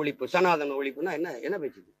சனாதன ஒழிப்பு சனாதன ஒழிப்புன்னா என்ன என்ன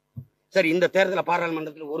பேச்சுது? சரி, இந்த தேர்தல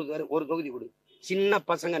பாராளுமன்றத்தில் ஒரு தொகுதி கொடு. சின்ன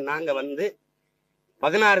பசங்க நாங்க வந்து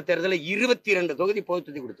 16 தேர்தல 22 தொகுதி பொது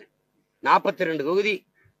தொகுதி கொடுத்தேன். 42 தொகுதி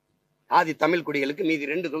ஆதி தமிழ் குடிகளுக்கு, மீதி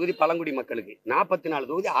 2 தொகுதி பழங்குடி மக்களுக்கு, 44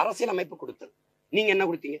 தொகுதி அரசியல் அமைப்பு கொடுத்தது. நீங்க என்ன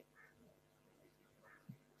கொடுத்தீங்க?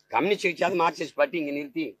 கம்யூனிஸ்ட் கட்சியாவது மார்க்சிஸ்ட் பார்ட்டி இங்க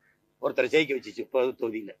நிறுத்தி ஒருத்தரை ஜெயிக்க வச்சிச்சு பொது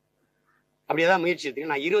தொகுதியில. அப்படியேதான் முயற்சி எடுத்தீங்க.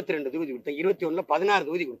 நான் 22 தொகுதி கொடுத்தேன், 21ல 16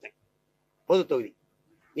 தொகுதி கொடுத்தேன் பொது தொகுதி.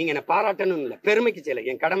 நீங்க என்ன பாராட்டணும் இல்லை, பெருமைக்கு செய்யல,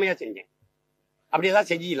 என் கடமையா செஞ்சேன். அப்படியேதான்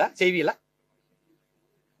செய்வீங்களா?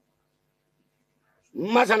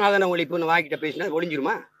 சும்மா சனாதன ஒழிப்புன்னு வாங்கிட்ட பேசினா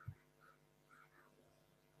ஒளிஞ்சிருமா?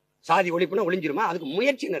 சாதி ஒழிப்புன்னா ஒளிஞ்சிருமா? அதுக்கு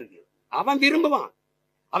முயற்சி இருக்கு. அவன் விரும்புவான்,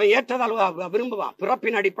 அவன் ஏற்றதால் விரும்புவான்.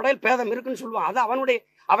 பிறப்பின் அடிப்படையில் பேதம் இருக்குன்னு சொல்லுவான். அது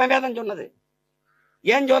அவன் வேதம் சொன்னது.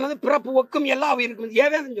 ஏன் சொன்னது? பிறப்பு ஒக்கும் எல்லா இருக்கும்.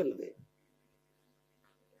 ஏன் வேதம் சொன்னது?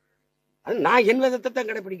 அது நான் என் வேதத்தை தான்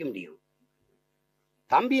கடைபிடிக்க முடியும்.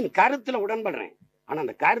 தம்பியின் கருத்துல உடன்படுறேன். ஆனா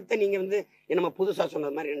அந்த கருத்தை நீங்க வந்து நம்ம புதுசா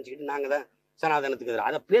சொன்னது மாதிரி நினைச்சுக்கிட்டு நாங்க தான் சனாதனத்துக்கு எதிராக.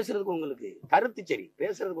 அதை பேசுறதுக்கு உங்களுக்கு கருத்து சரி,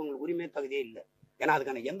 பேசுறதுக்கு உங்களுக்கு உரிமை தகுதியே இல்லை. ஏன்னா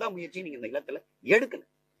அதுக்கான எந்த முயற்சியும் நீங்க இந்த இடத்துல எடுக்கல.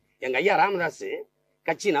 எங்க ஐயா ராமதாஸ்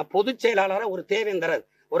கட்சினா பொதுச் செயலாளர ஒரு தேவேந்தரர்,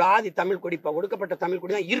 ஒரு ஆதி தமிழ் கொடி, ஒடுக்கப்பட்ட தமிழ்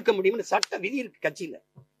கொடி தான் இருக்க முடியும்னு சட்ட விதி இருக்கு கட்சியில.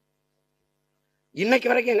 இன்னைக்கு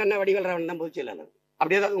வரைக்கும் எங்க அண்ணன் வடிவேல் ராவன் தான் பொதுச் செயலாளர்.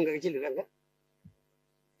 அப்படி ஏதாவது உங்க கட்சியில் இருக்காங்க?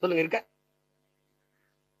 சொல்லுங்க, இருக்க?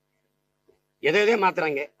 எதையதே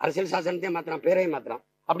மாத்துறாங்க, அரசியல் சாசனத்தையே மாத்துறான், பேரையும் மாத்துறான்.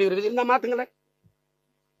 அப்படி ஒரு விதி இருந்தா மாத்துங்களேன்.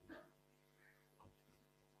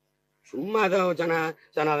 சும்மா அதை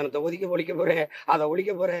சனாதனத்தை ஒழிக்க போறேன், அதை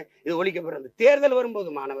ஒழிக்க போறேன், இது ஒழிக்க போறேன். அந்த தேர்தல் வரும்போது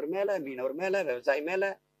மாணவர் மேல, மீனவர் மேல, விவசாயி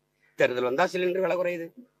மேல தேர்தல் வந்தா சிலிண்டர் விலை குறையுது.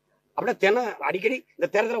 அப்படியே அடிக்கடி இந்த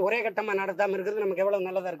தேர்தலை ஒரே கட்டமா நடத்தாம இருக்கிறது நமக்கு எவ்வளவு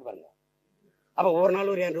நல்லதா இருக்கு பாருங்க. அப்ப ஒவ்வொரு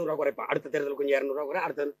நாள் ஒரு 200 ரூபா குறைப்பான், அடுத்த தேர்தல் கொஞ்சம் 200 ரூபா குறை,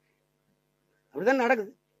 அடுத்த அப்படிதான்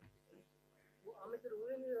நடக்குது. அமைச்சர்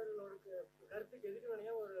உதயநிதி அவர்களுக்கு கருத்துக்கு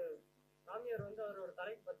எதிர்வினையா ஒரு சாமியார் வந்து அவரோட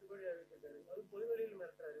தலைக்கு 10 கோடி அறிவிச்சிருக்காரு. அது பொதுவெளியில்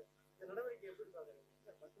மிரட்டுறாரு. இந்த நடவடிக்கை எப்படி பாக்குறீங்க?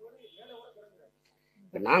 10 கோடி மேல கூட குறைஞ்சாரு.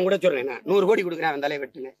 நான் கூட சொல்றேன், 100 கோடி கொடுக்குறேன் அவன் தலையை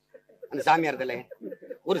வெட்டுங்க, அந்த சாமியார் தலையை.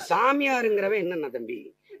 ஒரு சாமியாருங்கிறவன் என்னன்னா தம்பி,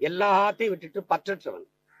 எல்லாத்தையும் விட்டுட்டு பற்றற்றவன்,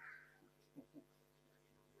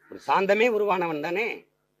 ஒரு சாந்தமே உருவானவன் தானே.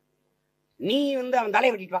 நீ அவன்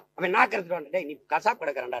தலையை வெட்டிட்டு வா, அவன் நாக்கிறதுட்டு டேய் நீ கசாப்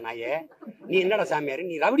கிடக்குறான்டா நாயே, நீ என்னடா சாமியாரு,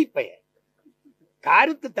 நீ ரவுடிப்பைய.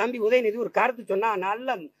 கருத்து தம்பி உதயநிதி ஒரு கருத்து சொன்னா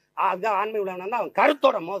நல்ல அதுதான் ஆண்மை உள்ளவனா, அவன்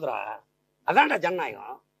கருத்தோட மோதுரா, அதான்டா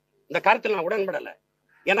ஜனநாயகம். இந்த கருத்துல நான் உடன்படலை.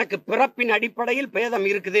 எனக்கு பிறப்பின் அடிப்படையில் பேதம்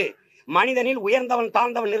இருக்குது, மனிதனில் உயர்ந்தவன்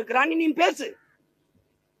தாழ்ந்தவன் இருக்கிறான்னு நீ பேசு.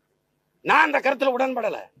 நான் அந்த கருத்துல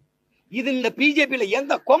உடன்படல. இது இந்த பிஜேபியில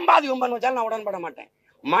எந்த கொம்பாதி கொம்பன் வச்சாலும் நான் உடன்பட மாட்டேன்.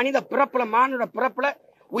 மனித பிறப்புல மானுட பிறப்புல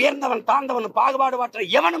உயர்ந்தவன் தாழ்ந்தவன் பாகுபாடு மாற்ற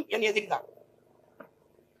எவனும் என் எதிரிதான்.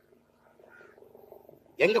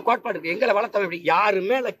 எங்க கோட்பாடு இருக்கு, எங்களை வளர்த்தவன் எப்படி, யாரு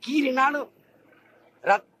மேல கீறினாலும்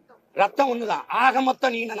ரத்தம் ஒண்ணுதான். ஆக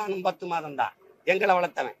மொத்தம் நீங்க நானும் 10 மாதம் தான். எங்களை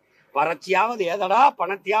வளர்த்தவன் வறட்சியாவது ஏதடா,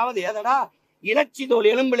 பணத்தையாவது ஏதடா, இலச்சி தோல்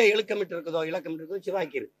எலும்பில இழுக்கமிட்டு இருக்குதோ, இலக்கமிட்டு இருக்குதோ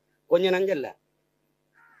சிவாக்கிரு, கொஞ்சம் நஞ்சல்ல.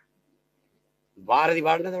 பாரதி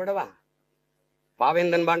வாழ்ந்ததை விடவா,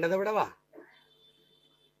 பாவேந்தன் வாழ்ந்ததை விடவா.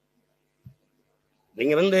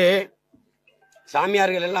 நீங்க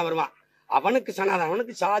சாமியார்கள் எல்லாம் வருவான், அவனுக்கு சனாதனம்,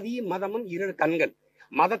 அவனுக்கு சாதி மதமும் 2 கண்கள்,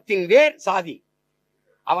 மதத்தின் வேர் சாதி,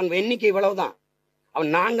 அவன் எண்ணிக்கை இவ்வளவுதான். அவன்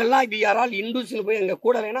நாங்கள்லாம் இப்ப யாரால் இந்துஸ்னு போய் எங்க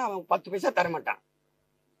கூட வேணா அவன் 10 பைசா தரமாட்டான்.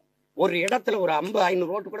 ஒரு இடத்துல ஒரு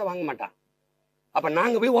 50-500 ஓட்டு கூட வாங்க மாட்டான். அப்ப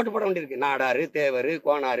நாங்க போய் ஓட்டு போட வேண்டியிருக்கு. நாடாரு, தேவரு,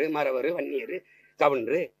 கோணாரு, மரவரு, வன்னியரு,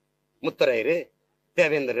 கவுண்டரு, முத்தரையரு,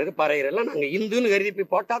 தேவேந்திரரு, பறையர் எல்லாம் நாங்க இந்துன்னு கருதி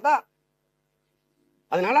போய் போட்டாதான்.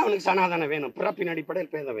 அதனால அவனுக்கு சனாதனம் வேணும், பிறப்பின்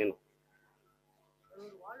அடிப்படையில் பேதம் வேணும்.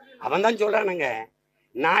 அவன் தான் சொல்றானுங்க,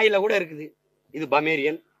 நாயில கூட இருக்குது, இது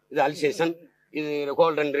பமேரியன், இது அல்சேஷன், இது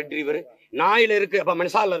கோல்டன் ரெட்ரீவர், நாயில இருக்கு, அப்ப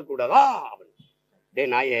மனுஷால இருக்க கூடாதா? டே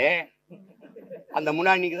நாயே, அந்த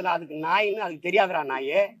முன்னாடி நிக்கிறதுல அதுக்கு நாயின்னு அதுக்கு தெரியாதரா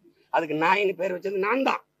நாயே, அதுக்கு நாயின்னு பேர் வச்சது நான்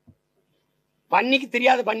தான். பன்னிக்கு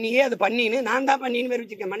தெரியாத பன்னியே அது பன்னின்னு நான் தான் பன்னின்னு பேர்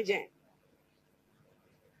வச்சிருக்கேன் மனுஷன்.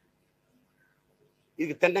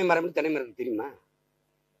 இதுக்கு தென்னை மரம் தெரியுமா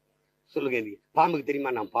சொல்லுங்க. பாம்புக்கு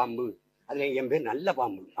தெரியுமா நான் பாம்பு, அதுல என் பேர் நல்ல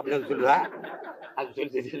பாம்பு அப்படின்னு சொல்லுவா, அது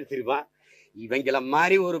சொல்லி தெரியுமா? இவங்கள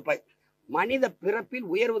மாதிரி ஒரு மனித பிறப்பில்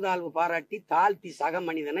உயர்வு தாழ்வு பாராட்டி தாழ்த்தி சக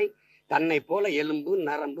மனிதனை தன்னை போல எலும்பு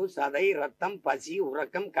நரம்பு சதை ரத்தம் பசி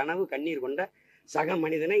உறக்கம் கனவு கண்ணீர் கொண்ட சக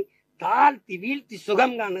மனிதனை தாழ்த்தி வீழ்த்தி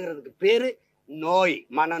சுகம் காணுகிறதுக்கு பேரு நோய்,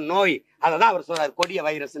 மன நோய். அததான் அவர் சொல்றாரு கொடிய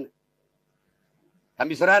வைரஸ்ன்னு.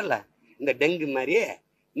 தம்பி சொல்றாருல, இந்த டெங்கு மாதிரியே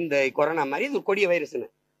இந்த கொரோனா மாதிரி இது கொடிய வைரஸ்ன்னு.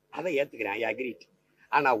 அதை ஏத்துக்கிறேன், ஐ அக்ரி.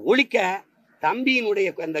 ஆனா ஒழிக்க தம்பியினுடைய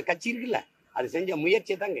அந்த கட்சி இருக்குல்ல, அது செஞ்ச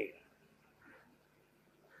முயற்சியை தான் கேட்கிறேன்.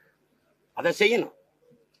 அதை செய்யணும்.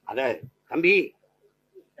 அத தம்பி,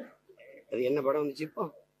 அது என்ன படம் வந்துச்சு இப்போ,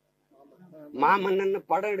 மாமன்னன்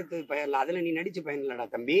படம் எடுத்தது பயன், அதுல நீ நடிச்சு பயன் இல்லடா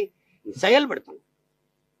தம்பி, நீ செயல்படுத்தணும்.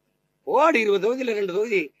 போடு 20 தொகுதியில 2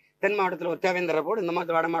 தொகுதி தென் மாவட்டத்துல ஒரு தேவேந்திர போடு, இந்த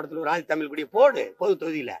மாதிரி வட மாவட்டத்துல ஒரு ஆதி தமிழ் குடிய போடு பொது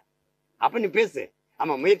தொகுதியில. அப்ப நீ பேசு,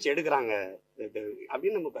 ஆமா முயற்சி எடுக்கிறாங்க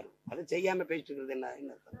அப்படின்னு நம்ம பாரு. அதை செய்யாம பேசிட்டு இருக்கிறது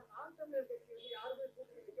என்ன அர்த்தம்?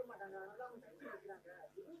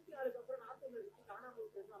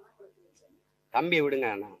 தம்பியை விடுங்க.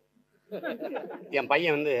 என்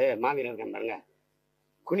பையன் மாவீரன் இருக்கான் பாருங்க,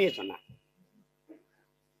 குனிய சொன்னான்,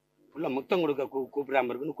 முத்தம் கொடுக்க கூப்பிடாம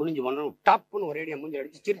இருக்குன்னு குனிஞ்சு பண்ண டப்புன்னு ஒரேடியா மூஞ்சி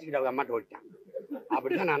அடிச்சு சிரிச்சுக்கிட்ட அம்மாட்ட ஓடிட்டான்.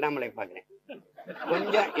 அப்படிதான் நான் அண்ணாமலையை பாக்குறேன்.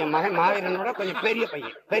 கொஞ்சம் என் மகன் மாவீரனோட கொஞ்சம்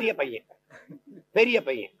பெரிய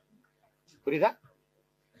பையன் புரியுதா?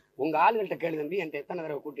 உங்க ஆளுகள்கிட்ட கேளு தம்பி, என்கிட்ட எத்தனை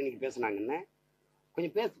தடவை கூட்டணிக்கு பேசினாங்கன்னு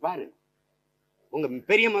கொஞ்சம் பேசு பாரு. உங்க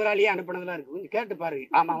பெரிய முதலாளியே அனுப்பினதெல்லாம் இருக்கு, கொஞ்சம் கேட்டு பாரு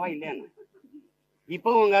ஆமாவா இல்லையான்னு. இப்போ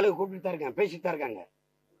உங்க ஆளுக்கு கூப்பிட்டு தான் இருக்காங்க, பேசிட்டு தான் இருக்காங்க.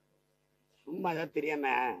 சும்மா ஏதாவது தெரியாம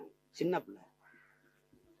சின்ன பிள்ளை,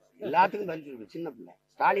 எல்லாத்துக்கும் பதில் சின்ன பிள்ளை.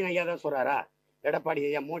 ஸ்டாலின் ஐயா தான் சொல்றாரா, எடப்பாடி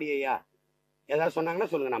ஐயா, மோடி ஐயா ஏதாவது சொன்னாங்கன்னா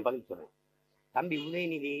சொல்லுங்க, நான் பதில் சொல்றேன். தம்பி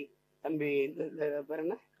உதயநிதி, தம்பி பேர்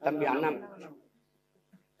என்ன, தம்பி அண்ணா,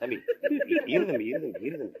 தம்பி இரு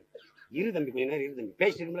தம்பி கொஞ்ச நேரம் இரு தம்பி,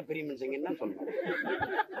 பேசிட்டு பெரிய மனுஷங்க என்ன சொல்லுங்க.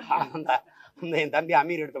 என் தம்பி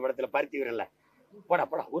அமீர் எடுத்த படத்துல பருத்தி வீரன்ல போடா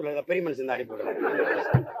ஊர்ல பெரிய மனுஷன் தான் அடிப்பட,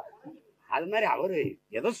 அது மாதிரி அவரு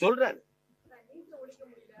ஏதோ சொல்றாரு.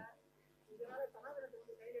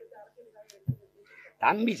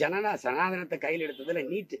 தம்பி சனாதனத்தை கையில் எடுத்ததுல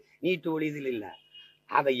நீட்டு ஒழியதில் இல்ல,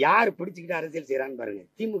 அதை யாரு பிடிச்சுக்கிட்டு அரசியல் செய்யறான்னு பாருங்க.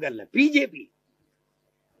 திமுக இல்ல, பிஜேபி.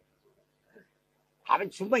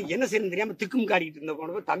 அவன் சும்மா என்ன செய்யணும் தெரியாம திக்கும் காடிட்டு இருந்த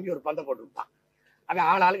போனப்போ தம்பி ஒரு பந்தை போட்டு விட்டான்.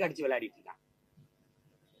 அவன் ஆளுக்கு அடிச்சு விளையாடிட்டு இருக்கான்.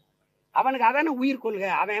 அவனுக்கு அதான உயிர் கொள்கை.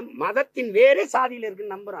 அவன் மதத்தின் வேறே சாதியில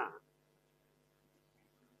இருக்குன்னு நம்புறான்.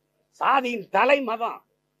 சாதியின் தலை மதம்,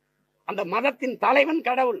 அந்த மதத்தின் தலைவன்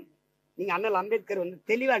கடவுள். நீங்க அண்ணல் அம்பேத்கர்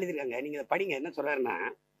தெளிவா எழுதிருக்காங்க, நீங்க படிங்க. என்ன சொல்றாருன்னா,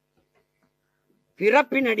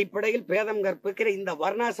 பிறப்பின் அடிப்படையில் பேதம் கற்பிக்கிற இந்த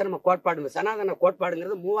வர்ணாசிரம கோட்பாடு, சனாதன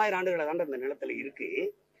கோட்பாடுங்கிறது 3000 ஆண்டுகளை தாண்ட இந்த நிலத்துல இருக்கு.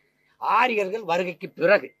 ஆரியர்கள் வருகைக்கு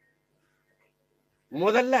பிறகு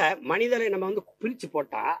முதல்ல மனிதரை நம்ம வந்து பிரிச்சு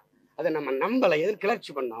போட்டா அதை நம்ம நம்பலை, எதிர்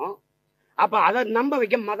கிளர்ச்சி பண்ணோம். அப்ப அதை நம்ப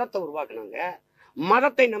வைக்க மதத்தை உருவாக்குனாங்க.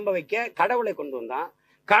 மதத்தை நம்ப வைக்க கடவுளை கொண்டு வந்தான்.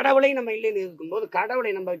 கடவுளை நம்ம இல்லைன்னு இருக்கும்போது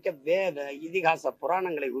கடவுளை நம்ப வைக்க வேத இதிகாச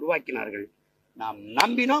புராணங்களை உருவாக்கினார்கள். நாம்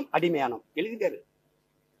நம்பினோம், அடிமையானோம். எழுதிட்டாரு.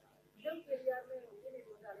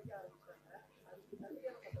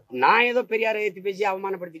 நான் ஏதோ பெரியாரை ஏற்றி பேசி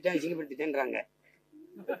அவமானப்படுத்திட்டேன், அசிங்கப்படுத்திட்டேன்றாங்க.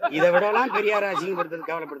 இதை விடலாம் பெரியாரை அசிங்கப்படுத்துறது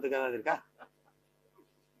கவலைப்படுத்துக்காத இருக்கா?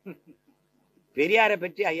 பெரியாரை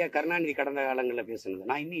பற்றி ஐயா கருணாநிதி கடந்த காலங்களில் பேசுனது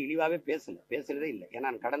நான் இன்னும் இழிவாவே பேசுனதே இல்லை. ஏன்னா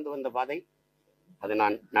நான் கடந்து வந்த பாதை, அது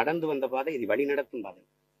நான் நடந்து வந்த பாதை, இது வழி நடத்தும் பாதை.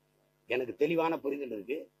 எனக்கு தெளிவான புரிதல்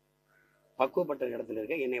இருக்கு, பக்குவப்பட்ட இடத்துல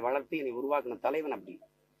இருக்க. என்னை வளர்த்து என்னை உருவாக்கின தலைவன் அப்படி.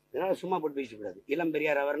 இதனால சும்மா போட்டு பேசக்கூடாது. இளம்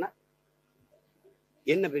பெரியார் அவர்னா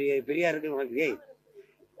என்ன பெரியாருக்கு உனக்கு? ஏய்,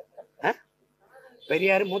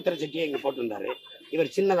 பெரியாரு மூத்திர சட்டியை இங்க போட்டிருந்தாரு,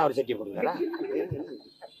 இவர் சின்னதா ஒரு சட்டியை போட்டிருந்தாரா?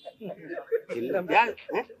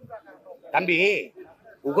 தம்பி,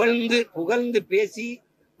 புகழ்ந்து பேசி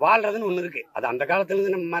வாழ்றதுன்னு ஒண்ணு இருக்கு. அது அந்த காலத்துல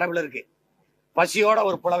இருந்து நம்ம மரபுல இருக்கு. பசியோட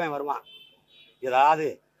ஒரு புலவன் வருவான், ஏதாவது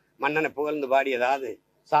மன்னனை புகழ்ந்து பாடி ஏதாவது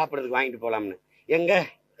சாப்பிட்றதுக்கு வாங்கிட்டு போலாம்னு. எங்க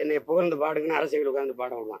என்னை புகழ்ந்து பாடுங்கன்னு அரசியல் உட்கார்ந்து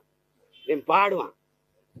பாட விடுவான். இவன் பாடுவான்.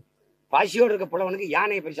 பசியோடு இருக்க புலவனுக்கு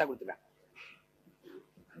யானையை பரிசா கொடுத்துட்டான்.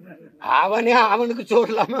 அவனே அவனுக்கு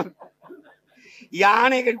சோறு இல்லாம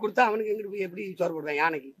யானை கட்டி கொடுத்தா அவனுக்கு எங்கிட்டு போய் எப்படி சோறு போடுவான்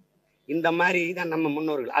யானைக்கு? இந்த மாதிரி தான் நம்ம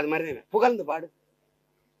முன்னோர்கள். அது மாதிரி தான் புகழ்ந்து பாடு.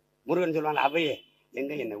 முருகன் சொல்லுவாங்க, அவையே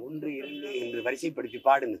எங்க என்ன 1 2 என்று வரிசைப்படுத்தி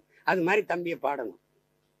பாடுங்க. அது மாதிரி தம்பியை பாடணும்.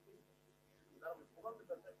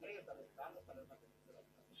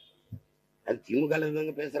 அது திமுக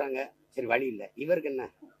இருந்தவங்க பேசுறாங்க, சரி வழி இல்லை. இவருக்கு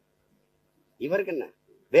என்ன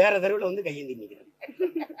வேற தெருவில் வந்து கையேந்தி நிற்கிறேன்.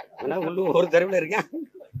 ஆனா உள்ளூர் ஒரு தெருவில் இருக்கேன்.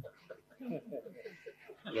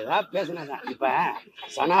 ஏதாவது பேசினாதான். இப்ப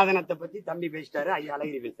சனாதனத்தை பத்தி தம்பி பேசிட்டாரு, ஐயா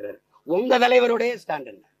அழகிரி பேசுறாரு. உங்க தலைவருடைய ஸ்டாண்ட்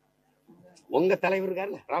என்ன? உங்க தலைவர்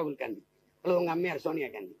இருக்காருல்ல ராகுல் காந்தி, அல்லது உங்க அம்மையார் சோனியா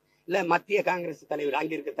காந்தி, இல்ல மத்திய காங்கிரஸ் தலைவர்,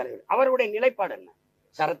 அங்க இருக்க தலைவர், அவருடைய நிலைப்பாடு என்ன?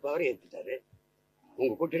 சரத்பவர் ஏத்துட்டாரு,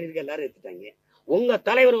 உங்க கூட்டணி இருக்க எல்லாரும் ஏத்துட்டாங்க. உங்க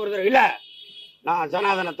தலைவர் ஒருத்தர் இல்ல, நான்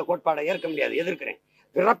சனாதனத்தை கோட்பாடை ஏற்க முடியாது, எதிர்க்கிறேன்.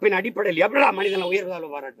 பிறப்பின் அடிப்படையில் எப்படா மனிதனை உயர்வாழ்வு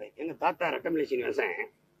பாராட்டுவேன்? எங்க தாத்தா ரட்டமலை சீனிவாசன்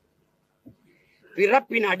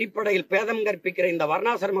பிறப்பின் அடிப்படையில் பேதம் கற்பிக்கிற இந்த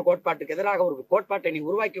வர்ணாசிரம கோட்பாட்டுக்கு எதிராக ஒரு கோட்பாட்டை நீ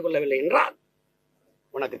உருவாக்கி கொள்ளவில்லை என்றால்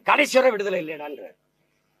உனக்கு கடைசிவர விடுதலை இல்லைடான்ற.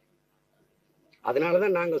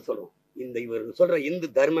 அதனாலதான் நாங்க சொல்றோம், இந்த இவர் சொல்ற இந்து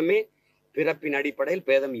தர்மமே பிறப்பின் அடிப்படையில்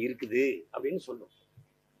பேதம் இருக்குது அப்படின்னு சொல்றோம்.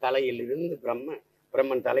 தலையிலிருந்து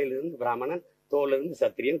பிரம்மன் தலையிலிருந்து பிராமணன், தோலிருந்து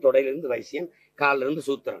சத்திரியன், தொடையிலிருந்து வைசியன், காலிலிருந்து இருந்து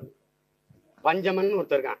சூத்திரன். பஞ்சமன்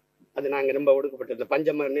ஒருத்தர் இருக்கான், அது நாங்க ரொம்ப ஒடுக்கப்பட்டது.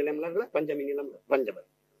 பஞ்சமர் நிலம்ல பஞ்சமி நிலம் பஞ்சமர்.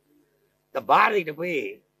 இந்த பாரதிகிட்ட போய்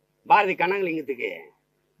பாரதி கனகலிங்கத்துக்கு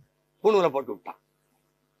பூணூலை போட்டு விட்டான்.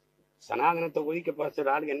 சனாதனத்தை ஒதுக்க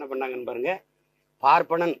பேசுற ஆளுக்கு என்ன பண்ணாங்கன்னு பாருங்க.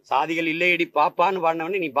 பார்ப்பனன் சாதிகள் இல்லையடி பாப்பான்னு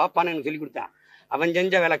பாடினவனே நீ பாப்பான்னு எனக்கு சொல்லி கொடுத்தான். அவன்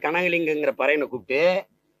செஞ்ச வேலை கனகலிங்கங்கிற பறையனை கூப்பிட்டு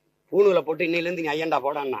பூணூலை போட்டு இன்னிலேருந்து நீ ஐயண்டா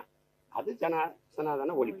போடான்னா. அது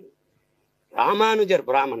சனாதன ஒழிப்பு. ராமானுஜர்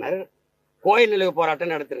பிராமணர் கோயில் நிலைவு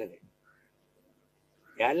போராட்டம் நடத்துறது.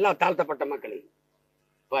 எல்லா தாழ்த்தப்பட்ட மக்களையும்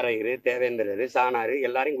பறையரு, தேவேந்திரரு, சாணாரு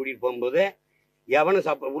எல்லாரையும் கூட்டிட்டு போகும்போது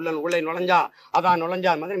எவனும் உள்ளே நுழைஞ்சா அதான்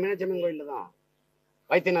நுழைஞ்சா. மதுரை மீனாட்சியம்மன் கோயில்ல தான்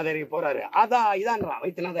வைத்தியநாதருக்கு போறாரு, அதான் இதான்றா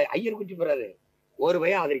வைத்தியநாதர் ஐயர் கூட்டி போறாரு. ஒரு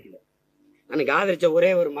பையன் ஆதரிக்கல. அன்னைக்கு ஆதரிச்ச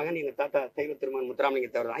ஒரே ஒரு மகன் எங்க தாத்தா தெய்வ திருமணம் முத்துராமலிங்க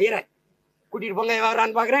தவிர, ஐயரை கூட்டிட்டு போங்க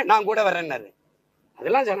வரான்னு பாக்குறேன், நான் கூட வர்றேன்னாரு.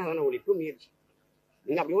 அதெல்லாம் சனாதன ஒழிப்பு முயற்சி.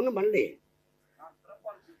 நீங்க அப்படி ஒண்ணும் பண்ணலையே.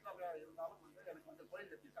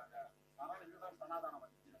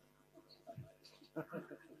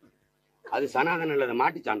 அது சனாதனம் இல்ல,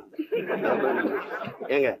 மாட்டு சாணம்.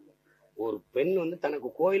 ஏங்க, ஒரு பெண் வந்து தனக்கு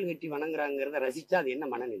கோயில் கட்டி வணங்குறாங்கிறத ரசிச்சா அது என்ன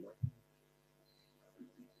மனநிலை?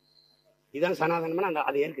 இதான் சனாதனம்னா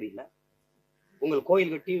அதை ஏற்கிறீங்களா? உங்கள்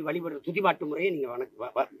கோயில் கட்டி வழிபடுற துதிபாட்டு முறையை நீங்க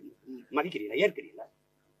மதிக்கிறீங்களா, ஏற்கிறீங்களா?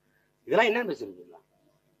 இதெல்லாம் என்ன பேசுறீங்களா?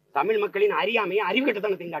 தமிழ் மக்களின் அறியாமையை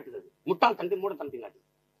அறிவுகட்டத்தனத்தையும் காட்டுது, முட்டாள் தனத்தையும் மூடத்தனத்தையும் காட்டுது.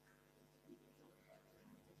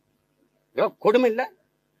 கொடுமை இல்ல?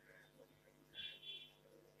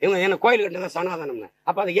 இவங்க என்ன கோயில் கட்டுறதா சனாதனம்னு,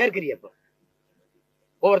 அப்ப அதை ஏற்கிறிய? அப்ப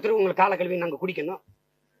ஒவ்வொருத்தரும் உங்களை கால கல்வி நாங்க குடிக்கணும்,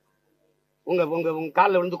 உங்க உங்க உங்க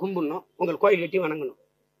காலில் விழுந்து கும்பிடணும், உங்கள் கோயில் கட்டி வணங்கணும்.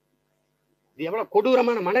 இது எவ்வளவு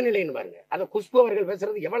கொடூரமான மனநிலைன்னு பாருங்க. அதை குஷ்பு அவர்கள்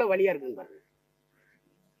பேசுறது எவ்வளவு வழியா இருக்குன்னு பாருங்க.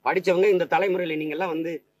 படிச்சவங்க இந்த தலைமுறையில நீங்க எல்லாம்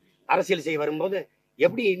வந்து அரசியல் செய்ய வரும்போது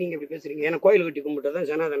எப்படி நீங்க இப்படி பேசுறீங்க? ஏன்னா கோயில் கட்டி கும்பிட்டதான்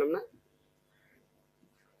சனாதனம்னா,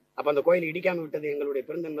 அப்ப அந்த கோயில் இடிக்காம விட்டது எங்களுடைய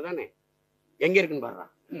பெருந்தன்மை தானே. எங்க இருக்குன்னு பாருறா.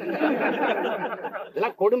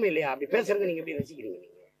 இதெல்லாம் கொடுமை இல்லையா? அப்படி பேசுறது நீங்க எப்படி ரசிக்கிறீங்க?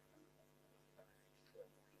 நீங்க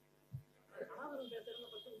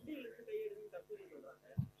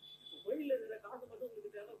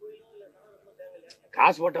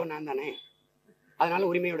காசு போட்டவன் நான் தானே, அதனால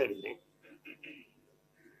உரிமையோட எடுக்கிறேன்.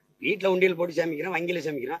 வீட்டில் உண்டியல் போட்டு சமைக்கிறோம், வங்கியில்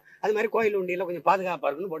சமைக்கிறோம், அது மாதிரி கோயில் உண்டியல கொஞ்சம் பாதுகாப்பாக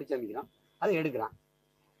இருக்குன்னு போட்டு சமைக்கிறோம், அதை எடுக்கிறான்.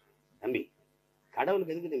 தம்பி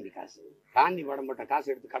கடவுளுக்கு எதுக்கு தம்பி காசு? காந்தி படம் போட்ட காசு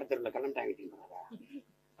எடுத்து கடத்தருவில் கடன் வாங்கிட்டு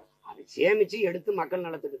அதை சேமிச்சு எடுத்து மக்கள்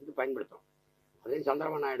நலத்திட்டத்துக்கு பயன்படுத்தும். அதே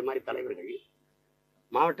சந்திரபாபு நாயுடு மாதிரி தலைவர்கள்,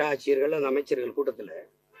 மாவட்ட ஆட்சியர்கள், அந்த அமைச்சர்கள் கூட்டத்தில்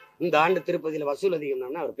இந்த ஆண்டு திருப்பதியில் வசூல்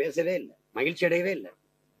அதிகம்னா அவர் பேசவே இல்லை, மகிழ்ச்சி அடையவே இல்லை.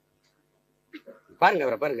 பாருங்க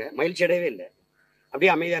அவரை பாருங்க, மகிழ்ச்சி அடையவே இல்லை,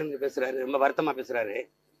 அப்படியே அமைதியா இருந்து பேசுறாரு, ரொம்ப வருத்தமா பேசுறாரு.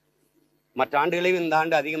 மற்ற ஆண்டுகளையும் இந்த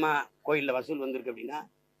ஆண்டு அதிகமா கோயில்ல வசூல் வந்திருக்கு அப்படின்னா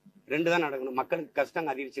ரெண்டு தான் நடக்கணும். மக்களுக்கு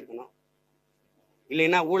கஷ்டம் அதிகரிச்சிருக்கணும்,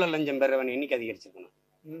 இல்லைன்னா ஊழல் லஞ்சம் பெறவன் எண்ணிக்கை அதிகரிச்சிருக்கணும்.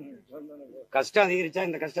 கஷ்டம் அதிகரிச்சா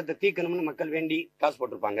இந்த கஷ்டத்தை தீர்க்கணும்னு மக்கள் வேண்டி காசு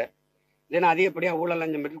போட்டிருப்பாங்க. இல்லைன்னா அதிகப்படியா ஊழல்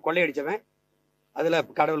லஞ்சம் பெற்று கொள்ளையடிச்சவன் அதுல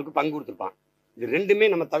கடவுளுக்கு பங்கு கொடுத்துருப்பான். இது ரெண்டுமே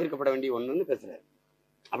நம்ம தவிர்க்கப்பட வேண்டிய ஒண்ணுன்னு பேசுறாரு.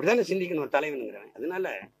 அப்படித்தானே சிந்திக்கணும் ஒரு தலைவனுங்கிறவன்.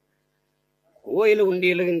 அதனால கோயில்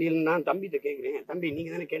உண்டியல் இண்டியல் நான் தம்பிகிட்ட கேட்கிறேன், தம்பி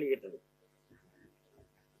நீங்க தானே கேள்வி கேட்டது.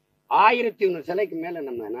 1100 சிலைக்கு மேல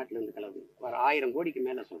நம்ம நாட்டுல இருந்து கலவு வர 1000 கோடிக்கு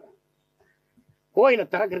மேல சொல்றாங்க. கோயிலை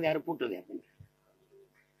திறக்கிறது யாரு, பூட்டுறது யாரு?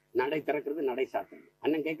 நடை திறக்கிறது, நடை சாத்துறது.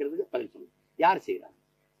 அண்ணன் கேட்கறதுக்கு பதில் சொல்லுங்க, யார் செய்யறாரு?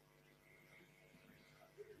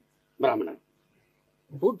 பிராமணர்.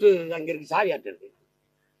 பூட்டு அங்க இருக்கு, சாவி ஆட்ட இருக்கு,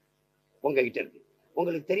 உங்ககிட்ட இருக்கு.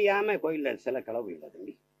 உங்களுக்கு தெரியாம கோயில்ல சிலை களவு இல்லை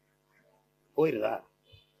தம்பி, போயிருதா?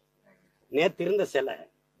 நேற்று இருந்த சிலை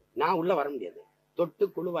நான் உள்ள வர முடியாது, தொட்டு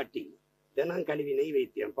குழுவாட்டி தினம் கழுவி நெய்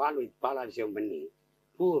வைத்தியம் பாலாபிஷேகம் பண்ணி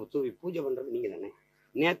பூ தூவி பூஜை பண்றது நீங்க தானே.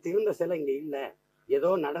 நேற்று இருந்த சிலை இங்க இல்ல, ஏதோ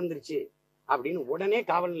நடந்துருச்சு அப்படின்னு உடனே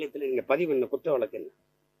காவல் நிலையத்தில் நீங்க பதிவு என்ன குற்ற வழக்கு என்ன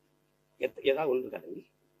ஏதாவது ஒன்று தம்பி?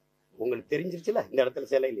 உங்களுக்கு தெரிஞ்சிருச்சுல இந்த இடத்துல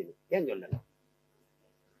சிலை இல்லைன்னு, ஏன் சொல்லல?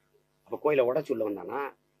 அப்ப கோயிலை உடச்சு உள்ள வந்தானா,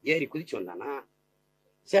 ஏறி குதிச்சு வந்தானா,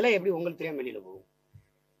 சிலை எப்படி உங்களுக்கு தெரியாம வெளியில போகும்?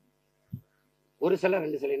 ஒரு சிலை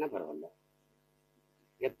 2 சிலைன்னா பரவாயில்ல,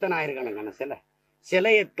 எத்தனை ஆயிரக்கணக்கான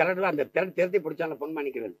சிலையை கலடுற அந்த திறத்தை பிடிச்சால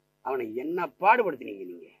பொன்மாணிக்கிறது, அவனை என்ன பாடுபடுத்தினீங்க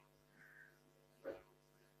நீங்க?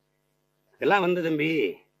 இதெல்லாம் வந்து தம்பி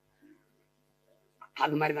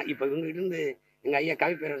அது மாதிரிதான். இப்ப இவங்க இருந்து எங்க ஐயா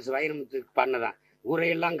கவி பேரரசு வைரமுத்து பண்ணதான்,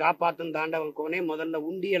 ஊரையெல்லாம் காப்பாத்தும் தாண்டவன் கோனே, முதல்ல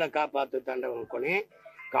உண்டியலை காப்பாத்து தாண்டவன் கோனே,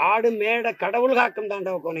 காடு மேட கடவுள் காக்கும்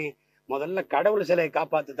தாண்டவ கோனே, முதல்ல கடவுள் சிலையை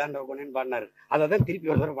காப்பாத்து தாண்டவ கோனேன்னு பாடினாரு. அதான்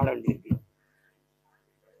திருப்பி ஒரு தடவை பாட வேண்டியிருக்கு.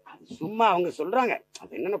 சும்மா அவங்க சொல்றாங்க,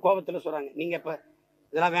 அது என்னென்ன கோபத்துல சொல்றாங்க. நீங்க இப்ப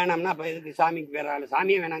இதெல்லாம் வேணாம்னா அப்ப எதுக்கு சாமிக்கு பேரால,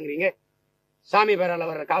 சாமியே வேணாங்கிறீங்க, சாமி பேரால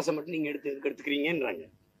வர்ற காசை மட்டும் நீங்க எடுத்துக்கிறீங்கன்றாங்க.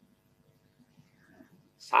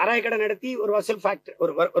 சாராய கடை நடத்தி ஒரு வசூல் ஃபேக்டர்,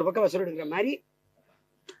 ஒரு பக்கம் வசூல் எடுக்கிற மாதிரி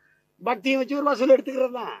பக்தியை வச்சு ஒரு வசூல்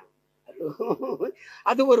எடுத்துக்கிறது தான்.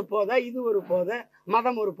 அது ஒரு போதை, இது ஒரு போதை,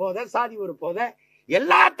 மதம் ஒரு போதை, சாதி ஒரு போதை,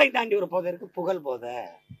 எல்லாத்தையும் தாண்டி ஒரு போதை இருக்கு, புகழ் போதை.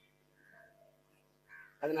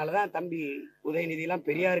 அதனாலதான் தம்பி உதயநிதி எல்லாம்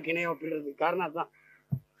பெரியாருக்கு இணையா ஒப்பிடுறதுக்கு காரணம் தான்.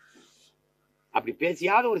 அப்படி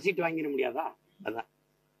பேசியாவது ஒரு சீட்டு வாங்கிட முடியாதா? அதான்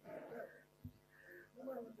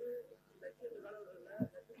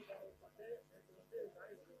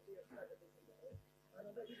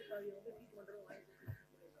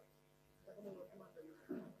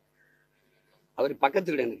அவர்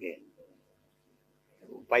பக்கத்து வீடு எனக்கு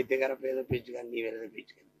பைத்தியக்கார ஏதோ பேச்சுக்கார, நீ வேற ஏதோ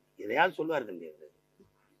பேச்சுக்கார, எதையாவது சொல்லுவார் தம்பி. அவர்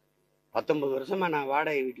 19 வருஷமா நான்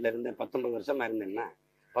வாடகை வீட்டுல இருந்தேன், 19 வருஷமா இருந்தேன்னா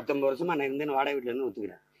 19 வருஷமா நான் இருந்தேன்னு வாடகை வீட்டுல இருந்து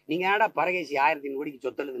ஒத்துக்கிறேன். நீங்க ஏடா பரகேசி 1000 கோடிக்கு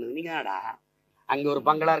சொத்து எழுதுனது? நீங்க ஏடா அங்க ஒரு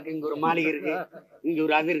பங்களா இருக்கு, இங்க ஒரு மாளிகை இருக்கு, இங்க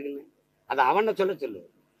ஒரு அது இருக்குன்னு அதை அவனை சொல்லு.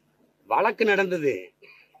 வழக்கு நடந்தது,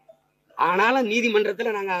 ஆனாலும்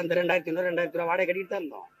நீதிமன்றத்துல நாங்க அந்த 2500 2000 வாடகை கட்டிட்டு தான்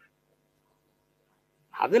இருந்தோம்.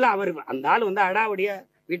 அதுல அவர் அந்த ஆள் வந்து அடாவடியா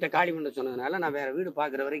வீட்டை காலி பண்ண சொன்னதுனால நான் வேற வீடு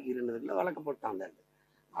பாக்குற வரைக்கும் இருந்ததுல வழக்கு போட்டான்.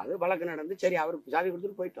 அது வழக்கு நடந்து சரி, அவருக்கு சாவி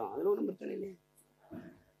கொடுத்துட்டு போயிட்டோம், அதுல ஒன்றும் பிரச்சனை இல்லையே.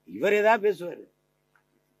 இவர் ஏதாவது பேசுவாரு.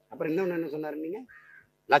 அப்புறம் இன்னொன்னு என்ன சொன்னாரு நீங்க?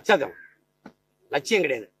 லட்சியம்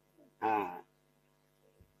கிடையாது.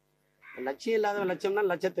 லட்சியம் இல்லாத லட்சம்னா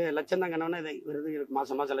லட்சம் தான் கணவனா இவருக்கு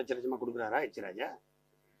மாசம் லட்சமா கொடுக்குறாரா எச்ராஜா?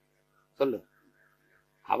 சொல்லு.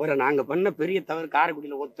 அவரை நாங்க பண்ண பெரிய தவறு,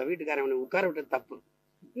 காரைக்குடியில ஒத்த வீட்டுக்காரன் உட்கார விட்ட தப்பு.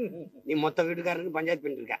 நீ மொத்த வீட்டுக்காரனுக்கு பஞ்சாயத்து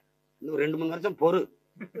பண்ணிட்டு இருக்க, இன்னும் 2-3 வருஷம் பொறு.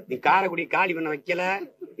 நீ காரைக்குடி காலி பண்ண வைக்கல,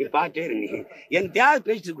 நீ பாட்டே நீ என் தேவை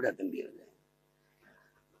பேசிட்டு கூடாது தம்பி.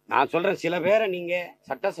 நான் சொல்றேன், சில பேரை நீங்க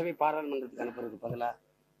சட்டசபை பாராளுமன்றத்துக்கு அனுப்புறதுக்கு பதிலா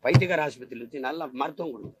வைத்தியகார ஆஸ்பத்திரியில் வச்சு நல்ல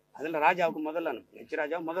மருத்துவம் கொடுங்க. அதுல ராஜாவுக்கு முதல்ல அனுப்பு,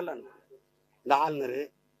 எச்ராஜாவுக்கு முதல்ல அனுப்பு. இந்த ஆளுநர்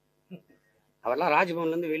அவரெல்லாம்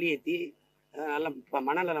ராஜ்பவன்ல இருந்து வெளியேற்றி நல்ல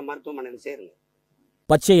மனநல மருத்துவமனையில் சேருங்க.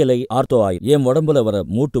 பச்சை இலை ஆர்த்தோ ஆயில் என் உடம்புல வர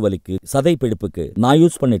மூட்டு வலிக்கு, சதை பிடிப்புக்கு நான்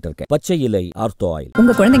யூஸ் பண்ணிட்டு இருக்கேன். பச்சை இலை ஆர்த்தோ ஆயில்.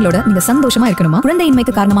 உங்க குழந்தைகளோட நீங்க சந்தோஷமா இருக்கணுமா?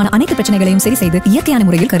 குழந்தையின்மைக்கு காரணமான அனைத்து பிரச்சனைகளையும் சரி செய்து இயற்கையான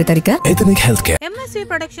முறையில் கருத்தரிக்க MSV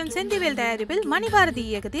புரொடக்ஷன் செந்திவேல் தயாரிப்பில் மணிபாரதி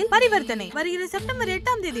இயக்கத்தில் பரிவர்த்தனை வருகிற செப்டம்பர்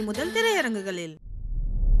 8 முதல் திரையரங்குகளில்.